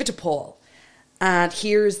to give it to Paul. And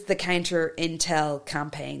here's the counter-intel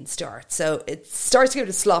campaign starts. So it starts to get a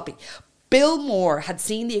bit sloppy. Bill Moore had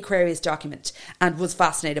seen the Aquarius document and was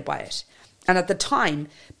fascinated by it. And at the time,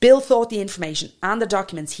 Bill thought the information and the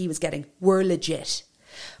documents he was getting were legit.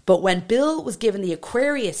 But when Bill was given the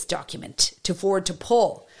Aquarius document to forward to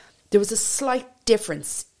Paul, there was a slight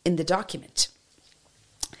difference in the document.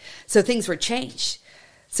 So things were changed.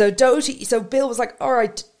 So Bill was like, all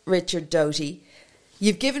right, Richard Doty,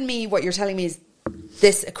 you've given me what you're telling me is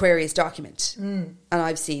this Aquarius document. And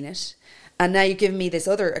I've seen it. And now you've given me this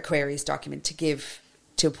other Aquarius document to give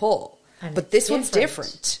to Paul. But this one's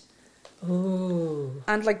different. Ooh.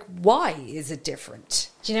 And like, why is it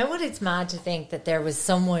different? Do you know what? It's mad to think that there was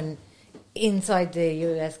someone inside the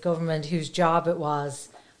US government whose job it was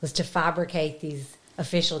to fabricate these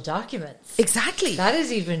official documents. Exactly. That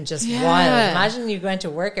is even just wild. Imagine you went to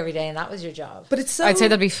work every day and that was your job. But it's so... I'd say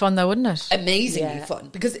that'd be fun though, wouldn't it? Amazingly fun.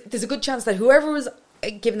 Because there's a good chance that whoever was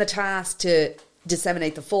given the task to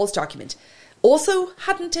disseminate the false document also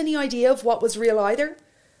hadn't any idea of what was real either.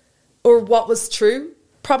 Or what was true.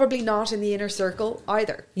 Probably not in the inner circle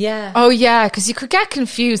either. Yeah. Oh, yeah, because you could get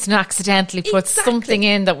confused and accidentally put something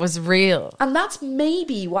in that was real. And that's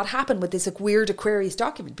maybe what happened with this weird Aquarius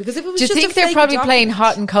document. Because if it was Do you just think a they're fake probably document, playing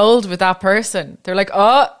hot and cold with that person? They're like,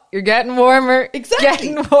 oh, you're getting warmer. Exactly.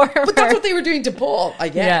 Getting warmer. But that's what they were doing to Paul, I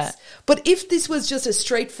guess. Yeah. But if this was just a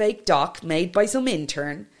straight fake doc made by some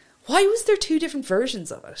intern, why was there two different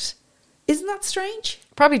versions of it? Isn't that strange?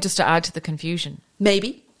 Probably just to add to the confusion.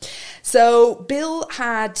 Maybe. So Bill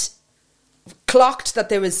had clocked that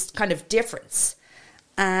there was kind of difference,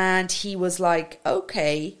 and he was like,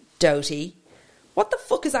 okay, Doty, what the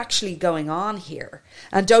fuck is actually going on here?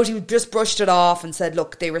 And Doty just brushed it off and said,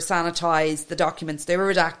 look, they were sanitized, the documents, they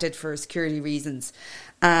were redacted for security reasons.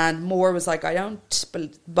 And Moore was like, I'm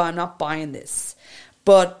not buying this.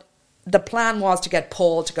 But the plan was to get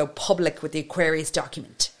Paul to go public with the Aquarius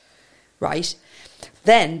document, right?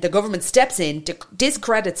 Then the government steps in,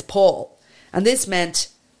 discredits Paul, and this meant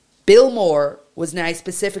Bill Moore was now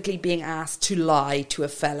specifically being asked to lie to a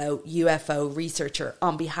fellow UFO researcher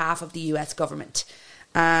on behalf of the US government.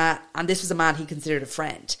 And this was a man he considered a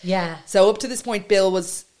friend. Yeah. So up to this point, Bill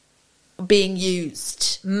was being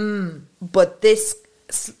used. But this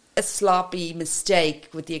a sloppy mistake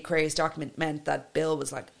with the Aquarius document meant that Bill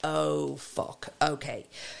was like, oh, fuck, okay.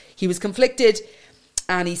 He was conflicted.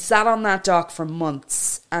 And he sat on that doc for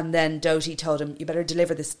months. And then Doty told him, you better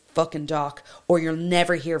deliver this fucking doc or you'll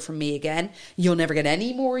never hear from me again. You'll never get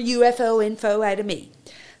any more UFO info out of me.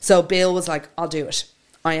 So Bill was like, I'll do it.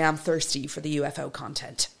 I am thirsty for the UFO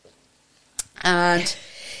content. And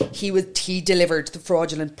he delivered the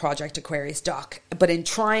fraudulent Project Aquarius doc. But in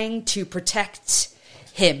trying to protect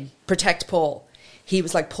Paul, he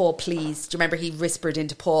was like, Paul, please. Do you remember he whispered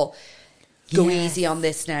into Paul, go easy on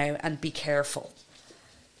this now and be careful.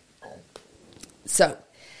 So,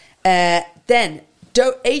 then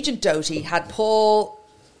Agent Doty had Paul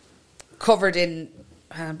covered in...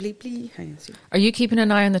 Are you keeping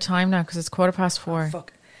an eye on the time now? Because it's 4:15. Oh,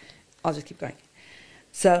 fuck. I'll just keep going.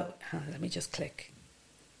 So, let me just click.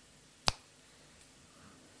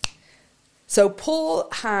 So, Paul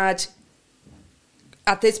had,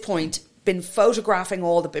 at this point, been photographing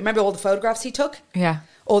remember all the photographs he took? Yeah.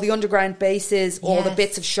 All the underground bases, all the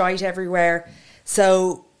bits of shite everywhere.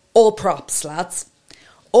 So... all props, lads.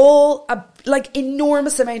 All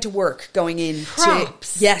enormous amount of work going in.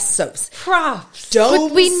 Props. Props. Domes,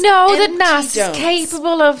 but we know that NASA's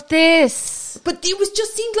capable of this. But it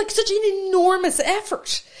just seemed like such an enormous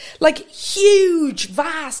effort. Like huge,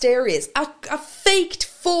 vast areas. A faked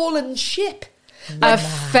fallen ship. A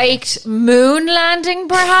faked moon landing,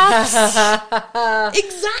 perhaps?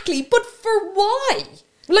 Exactly. But for why?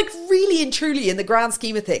 Like really and truly in the grand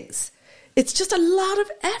scheme of things. It's just a lot of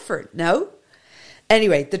effort, no?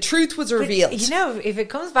 Anyway, the truth was revealed. But, if it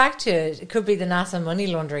comes back to it, it could be the NASA money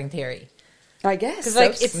laundering theory. I guess.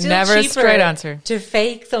 Because it's still never a cheaper straight answer to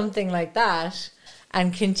fake something like that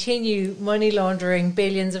and continue money laundering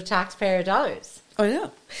billions of taxpayer dollars. I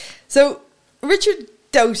know. So Richard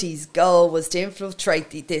Doty's goal was to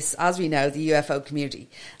infiltrate this, as we know, the UFO community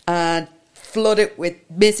and flood it with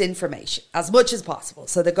misinformation as much as possible.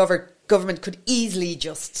 So the government could easily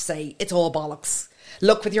just say, it's all bollocks.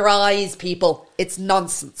 Look with your eyes, people. It's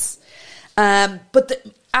nonsense. But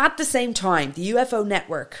at the same time, the UFO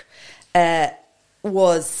network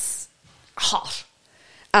was hot.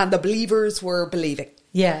 And the believers were believing.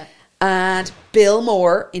 Yeah. And Bill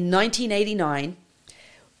Moore, in 1989,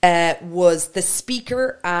 was the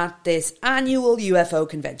speaker at this annual UFO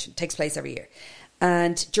convention. It takes place every year.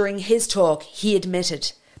 And during his talk, he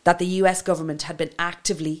admitted that the US government had been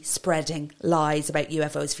actively spreading lies about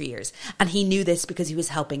UFOs for years. And he knew this because he was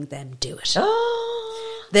helping them do it.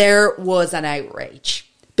 Oh. There was an outrage.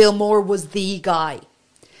 Bill Moore was the guy.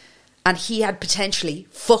 And he had potentially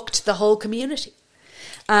fucked the whole community.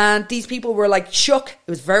 And these people were like shook. It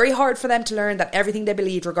was very hard for them to learn that everything they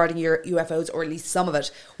believed regarding UFOs, or at least some of it,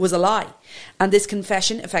 was a lie. And this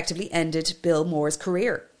confession effectively ended Bill Moore's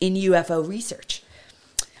career in UFO research.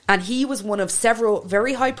 And he was one of several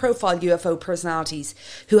very high-profile UFO personalities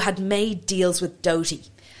who had made deals with Doty,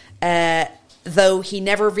 though he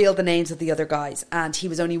never revealed the names of the other guys. And he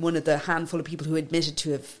was only one of the handful of people who admitted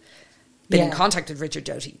to have been in contact with Richard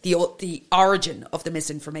Doty, the origin of the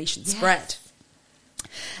misinformation spread.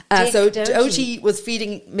 So Doty was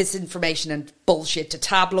feeding misinformation and bullshit to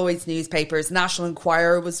tabloids, newspapers. National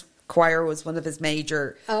Enquirer was one of his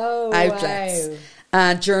major outlets. Wow.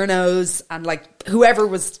 And journos and like whoever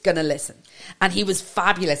was going to listen. And he was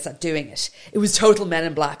fabulous at doing it. It was total Men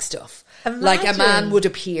in Black stuff. Imagine. Like a man would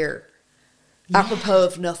appear apropos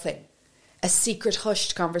of nothing. A secret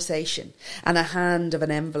hushed conversation and a hand of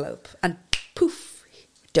an envelope. And poof,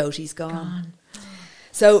 Doty's gone.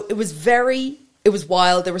 So it was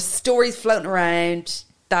wild. There were stories floating around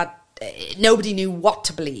that nobody knew what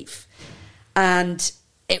to believe. And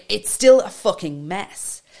it's still a fucking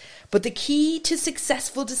mess. But the key to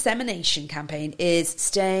successful dissemination campaign is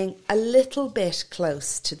staying a little bit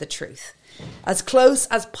close to the truth. As close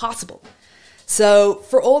as possible. So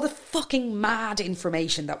for all the fucking mad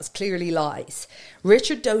information that was clearly lies,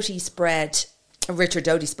 Richard Doty spread,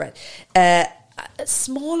 a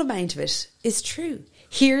small amount of it is true.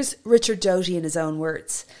 Here's Richard Doty in his own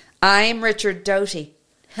words. I'm Richard Doty.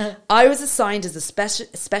 I was assigned as a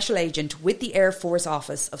special agent with the Air Force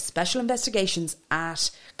Office of Special Investigations at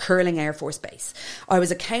Curling Air Force Base. I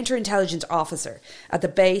was a counterintelligence officer at the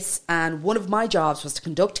base, and one of my jobs was to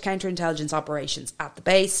conduct counterintelligence operations at the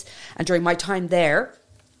base. And during my time there,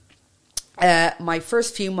 my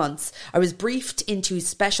first few months, I was briefed into a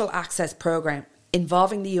special access program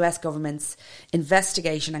involving the US government's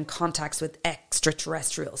investigation and contacts with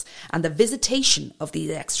extraterrestrials and the visitation of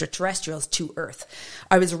these extraterrestrials to Earth.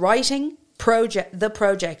 I was writing into the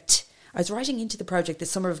project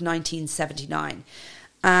this summer of 1979,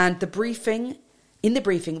 and in the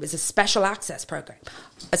briefing was a special access program.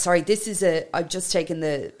 I've just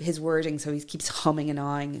taken his wording, so he keeps humming and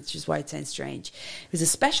awing, which is why it sounds strange. It was a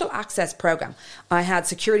special access program. I had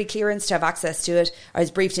security clearance to have access to it. I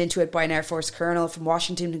was briefed into it by an Air Force colonel from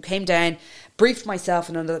Washington who came down, briefed myself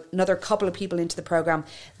and another couple of people into the program.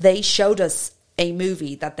 They showed us a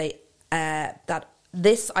movie I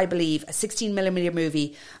believe, a 16mm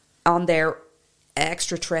movie on their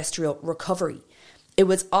extraterrestrial recovery. It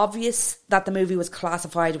was obvious that the movie was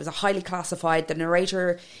classified. It was highly classified. The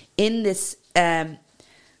narrator in this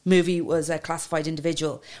movie was a classified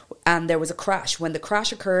individual, and there was a crash. When the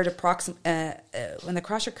crash occurred, in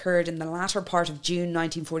the latter part of June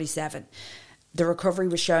 1947, the recovery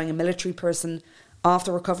was showing a military person off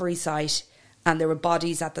the recovery site, and there were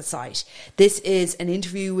bodies at the site. This is an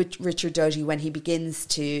interview with Richard Doty when he begins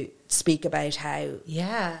to speak about how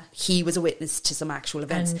he was a witness to some actual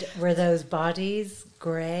events. And were those bodies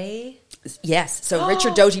grey? Yes. So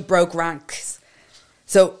Richard Doty broke ranks.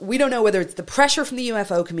 So we don't know whether it's the pressure from the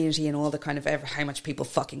UFO community and all the kind of how much people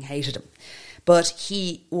fucking hated him. But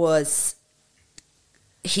he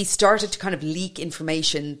started to kind of leak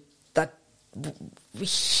information that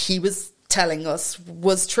he was telling us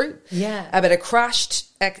was true. Yeah. About a crashed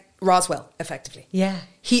Roswell, effectively. Yeah.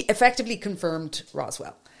 He effectively confirmed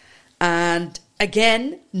Roswell. And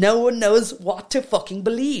again, no one knows what to fucking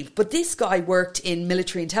believe. But this guy worked in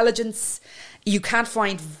military intelligence. You can't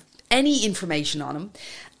find any information on him.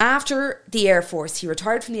 After the Air Force, he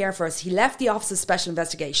retired from the Air Force. He left the Office of Special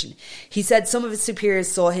Investigation. He said some of his superiors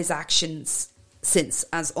saw his actions since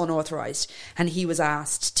as unauthorised, and he was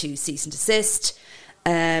asked to cease and desist.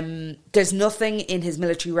 There's nothing in his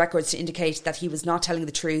military records to indicate that he was not telling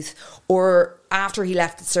the truth, or after he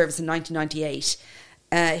left the service in 1998,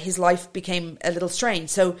 his life became a little strange.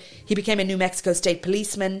 So he became a New Mexico state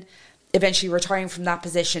policeman, eventually retiring from that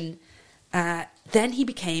position. Then he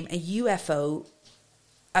became a UFO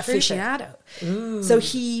aficionado. Ooh. So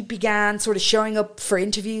he began sort of showing up for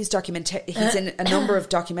interviews, he's in a number of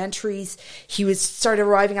documentaries. He started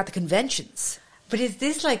arriving at the conventions. But is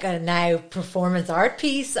this like a now performance art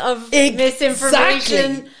piece of Exactly.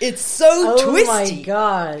 misinformation? It's so twisty. Oh my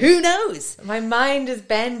God. Who knows? My mind is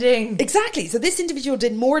bending. Exactly. So this individual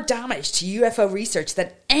did more damage to UFO research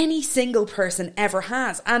than any single person ever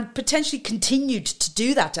has, and potentially continued to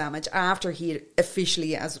do that damage after he had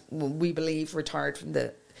officially, as we believe, retired from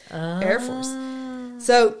the Air Force.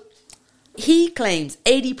 So he claims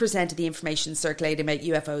 80% of the information circulating about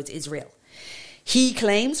UFOs is real. He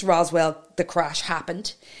claims Roswell, the crash,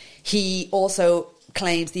 happened. He also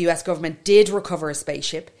claims the US government did recover a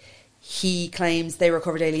spaceship. He claims they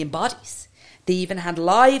recovered alien bodies. They even had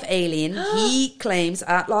live alien, he claims,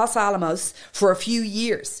 at Los Alamos for a few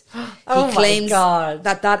years. He claims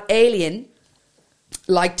that alien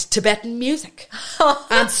liked Tibetan music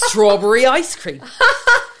and strawberry ice cream.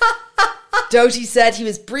 Doty said he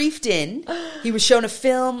was briefed in. He was shown a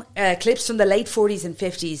film, clips from the late 40s and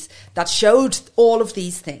 50s that showed all of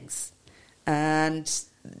these things. And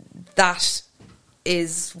that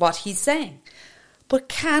is what he's saying. But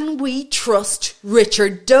can we trust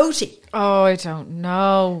Richard Doty? Oh, I don't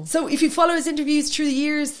know. So if you follow his interviews through the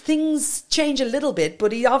years, things change a little bit,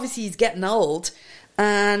 but he's getting old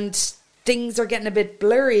and things are getting a bit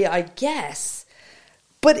blurry, I guess.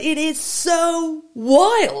 But it is so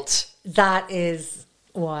wild. That is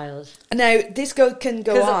wild. Now, this can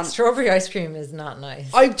go on. Strawberry ice cream is not nice.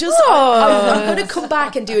 I'm going to come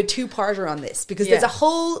back and do a two-parter on this because there's a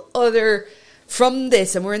whole other from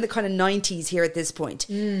this, and we're in the kind of 90s here at this point.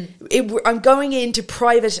 I'm going into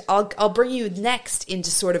private. I'll bring you next into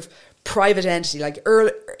sort of private entity, like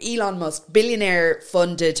Elon Musk,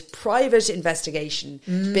 billionaire-funded private investigation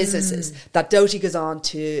businesses that Doty goes on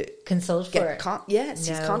to consult for.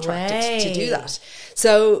 He's contracted to do that.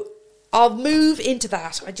 So I'll move into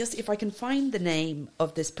that. If I can find the name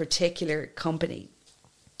of this particular company.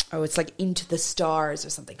 Oh, it's like Into the Stars or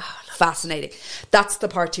something. Fascinating. That's the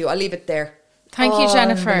part 2. I'll leave it there. Thank you,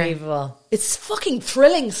 Jennifer. Unbelievable. It's fucking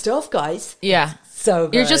thrilling stuff, guys. Yeah. So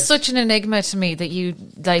good. You're just such an enigma to me that you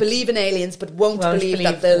believe in aliens but won't believe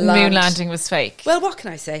that the moon landing was fake. Well, what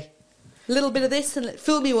can I say? A little bit of this and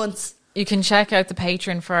fool me once. You can check out the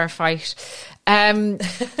Patreon for our fight.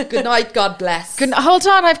 Good night, God bless. Hold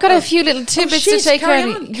on, I've got a few little tidbits to take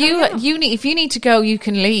on. If you need to go, you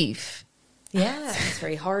can leave. Yeah. It's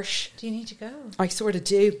very harsh. Do you need to go? I sort of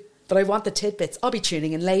do, but I want the tidbits. I'll be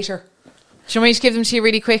tuning in later. Do you want me to give them to you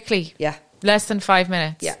really quickly? Yeah. Less than 5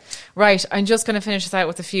 minutes. Yeah. Right, I'm just going to finish this out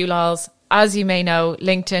with a few lols. As you may know,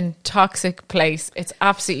 LinkedIn, toxic place. It's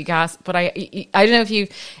absolutely gas. But I don't know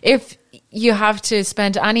if you have to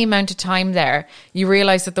spend any amount of time there, you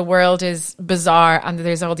realise that the world is bizarre and that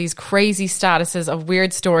there's all these crazy statuses of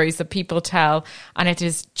weird stories that people tell, and it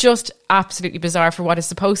is just absolutely bizarre for what is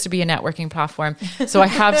supposed to be a networking platform. So I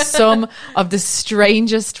have some of the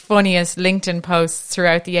strangest, funniest LinkedIn posts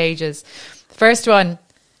throughout the ages. First one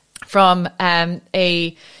from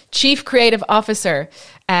a chief creative officer.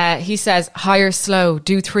 He says, hire slow,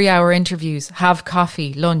 do 3-hour interviews, have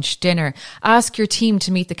coffee, lunch, dinner. Ask your team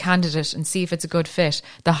to meet the candidate and see if it's a good fit.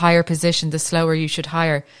 The higher position, the slower you should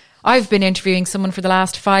hire. I've been interviewing someone for the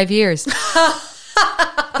last 5 years.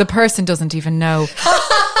 The person doesn't even know.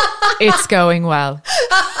 It's going well.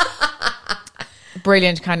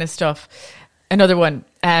 Brilliant kind of stuff. Another one.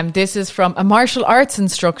 This is from a martial arts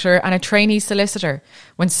instructor and a trainee solicitor.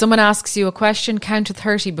 When someone asks you a question, count to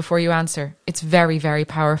 30 before you answer. It's very, very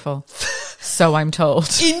powerful. So I'm told.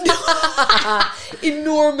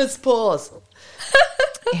 Enormous pause.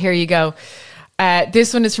 Here you go.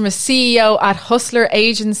 This one is from a CEO at Hustler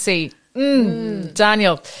Agency.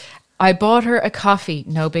 Daniel. I bought her a coffee.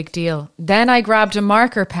 No big deal. Then I grabbed a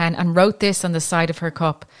marker pen and wrote this on the side of her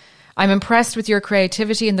cup. I'm impressed with your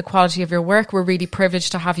creativity and the quality of your work. We're really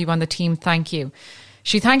privileged to have you on the team. Thank you.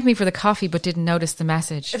 She thanked me for the coffee but didn't notice the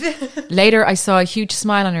message. Later, I saw a huge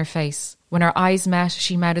smile on her face. When our eyes met,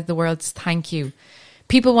 she mouthed the words, thank you.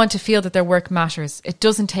 People want to feel that their work matters. It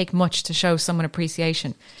doesn't take much to show someone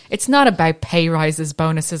appreciation. It's not about pay rises,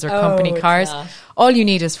 bonuses or company cars. All you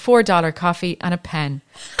need is $4 coffee and a pen.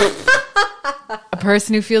 A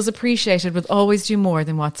person who feels appreciated will always do more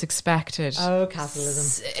than what's expected. Oh,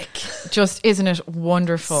 capitalism. Sick. Just, isn't it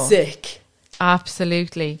wonderful? Sick.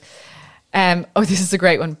 Absolutely. This is a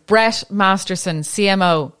great one. Brett Masterson,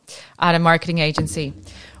 CMO at a marketing agency.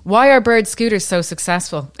 Why are Bird scooters so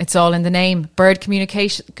successful? It's all in the name. Bird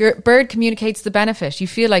communicates the benefit. You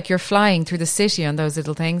feel like you're flying through the city on those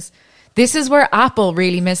little things. This is where Apple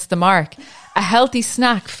really missed the mark. A healthy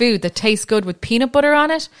snack food that tastes good with peanut butter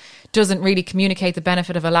on it. doesn't really communicate the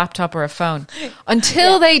benefit of a laptop or a phone.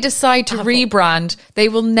 Until they decide to rebrand, they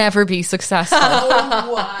will never be successful.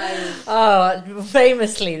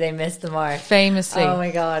 Famously, they missed the mark. Famously. Oh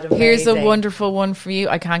my God, amazing. Here's a wonderful one for you.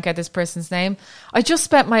 I can't get this person's name. I just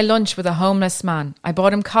spent my lunch with a homeless man. I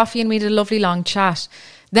bought him coffee and we had a lovely long chat.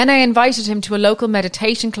 Then I invited him to a local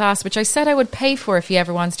meditation class, which I said I would pay for if he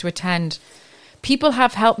ever wants to attend. People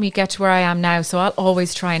have helped me get to where I am now, so I'll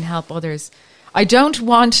always try and help others. I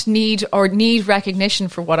don't need recognition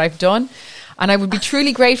for what I've done, and I would be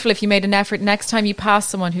truly grateful if you made an effort next time you pass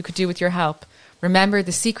someone who could do with your help. Remember,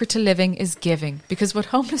 the secret to living is giving, because what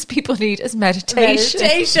homeless people need is meditation.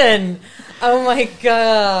 Meditation! Oh my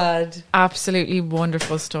God. Absolutely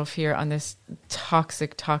wonderful stuff here on this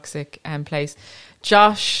toxic place.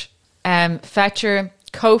 Josh Fetcher,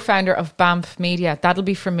 co-founder of BAMF Media. That'll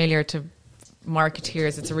be familiar to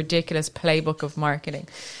marketeers. It's a ridiculous playbook of marketing.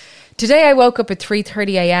 Today I woke up at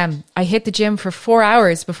 3:30 a.m. I hit the gym for 4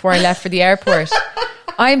 hours before I left for the airport.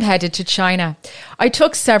 I'm headed to China. I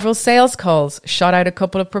took several sales calls, shot out a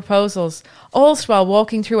couple of proposals, all while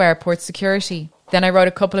walking through airport security. Then I wrote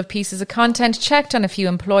a couple of pieces of content, checked on a few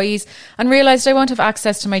employees, and realised I won't have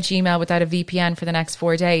access to my Gmail without a VPN for the next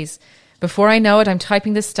 4 days. Before I know it, I'm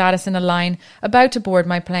typing the status in a line, about to board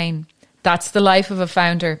my plane. That's the life of a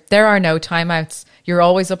founder. There are no timeouts. You're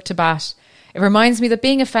always up to bat. It reminds me that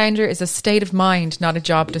being a founder is a state of mind, not a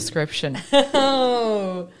job description.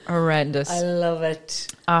 Oh, horrendous. I love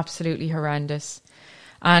it. Absolutely horrendous.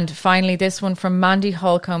 And finally, this one from Mandy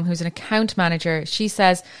Holcomb, who's an account manager. She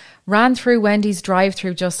says, ran through Wendy's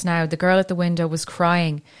drive-through just now. The girl at the window was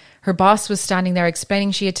crying. Her boss was standing there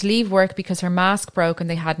explaining she had to leave work because her mask broke and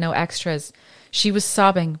they had no extras. She was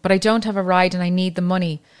sobbing, but I don't have a ride and I need the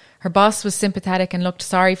money. Her boss was sympathetic and looked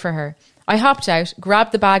sorry for her. I hopped out,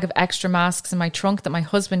 grabbed the bag of extra masks in my trunk that my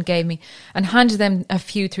husband gave me and handed them a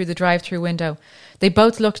few through the drive-through window. They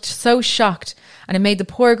both looked so shocked and it made the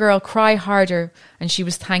poor girl cry harder and she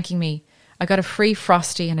was thanking me. I got a free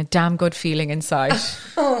Frosty and a damn good feeling inside.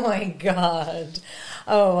 Oh my God.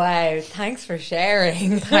 Oh wow. Thanks for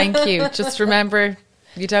sharing. Thank you. Just remember,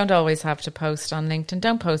 you don't always have to post on LinkedIn.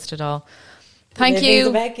 Don't post at all. Thank you. It's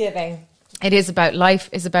about giving. It is about life,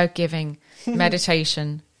 is about giving,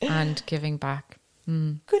 meditation and giving back.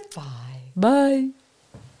 Goodbye. Bye.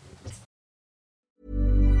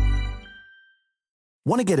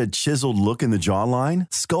 Want to get a chiseled look in the jawline?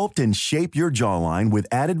 Sculpt and shape your jawline with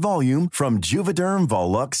added volume from Juvederm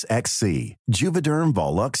Volux XC. Juvederm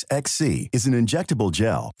Volux XC is an injectable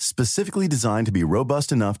gel specifically designed to be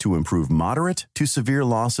robust enough to improve moderate to severe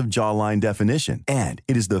loss of jawline definition. And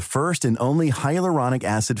it is the first and only hyaluronic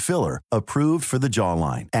acid filler approved for the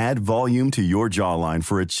jawline. Add volume to your jawline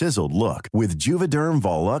for a chiseled look with Juvederm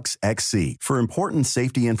Volux XC. For important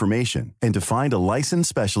safety information and to find a licensed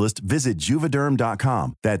specialist, visit juvederm.com.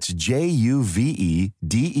 That's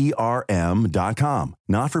JUVEDERM.com.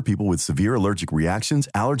 Not for people with severe allergic reactions,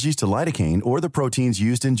 allergies to lidocaine, or the proteins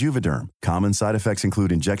used in Juvederm. Common side effects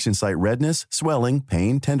include injection site redness, swelling,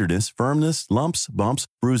 pain, tenderness, firmness, lumps, bumps,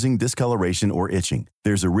 bruising, discoloration, or itching.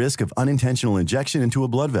 There's a risk of unintentional injection into a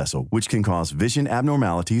blood vessel, which can cause vision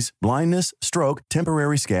abnormalities, blindness, stroke,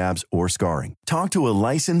 temporary scabs, or scarring. Talk to a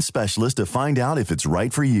licensed specialist to find out if it's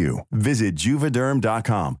right for you. Visit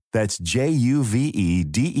Juvederm.com. That's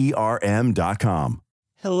JUVEDERM.com.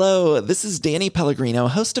 Hello, this is Danny Pellegrino,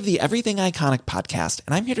 host of the Everything Iconic podcast,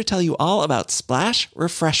 and I'm here to tell you all about Splash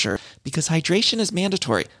Refresher, because hydration is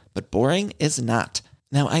mandatory, but boring is not.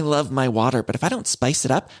 Now, I love my water, but if I don't spice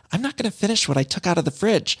it up, I'm not going to finish what I took out of the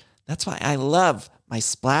fridge. That's why I love my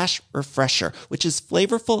Splash Refresher, which is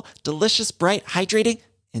flavorful, delicious, bright, hydrating,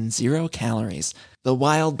 and 0 calories. The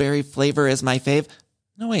wild berry flavor is my fave.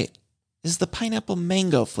 No, wait. Is the pineapple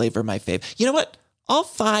mango flavor my fave? You know what? All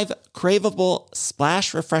 5 craveable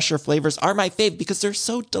Splash Refresher flavors are my fave because they're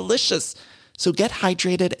so delicious. So get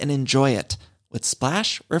hydrated and enjoy it with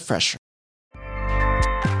Splash Refresher.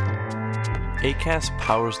 Acast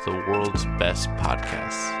powers the world's best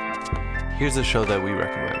podcasts. Here's a show that we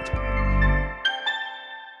recommend.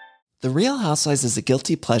 The Real Housewives is a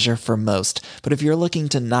guilty pleasure for most, but if you're looking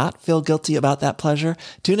to not feel guilty about that pleasure,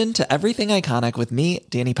 tune in to Everything Iconic with me,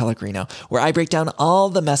 Danny Pellegrino, where I break down all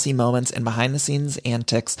the messy moments and behind-the-scenes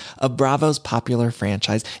antics of Bravo's popular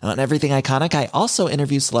franchise. And on Everything Iconic, I also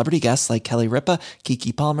interview celebrity guests like Kelly Ripa,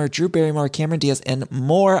 Keke Palmer, Drew Barrymore, Cameron Diaz, and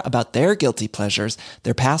more about their guilty pleasures,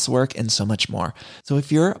 their past work, and so much more. So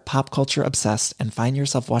if you're pop culture obsessed and find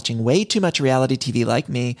yourself watching way too much reality TV like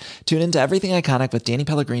me, tune in to Everything Iconic with Danny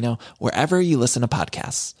Pellegrino, wherever you listen to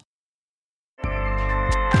podcasts.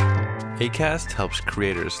 Acast helps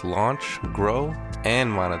creators launch, grow, and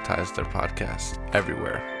monetize their podcasts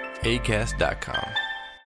everywhere. ACAST.com.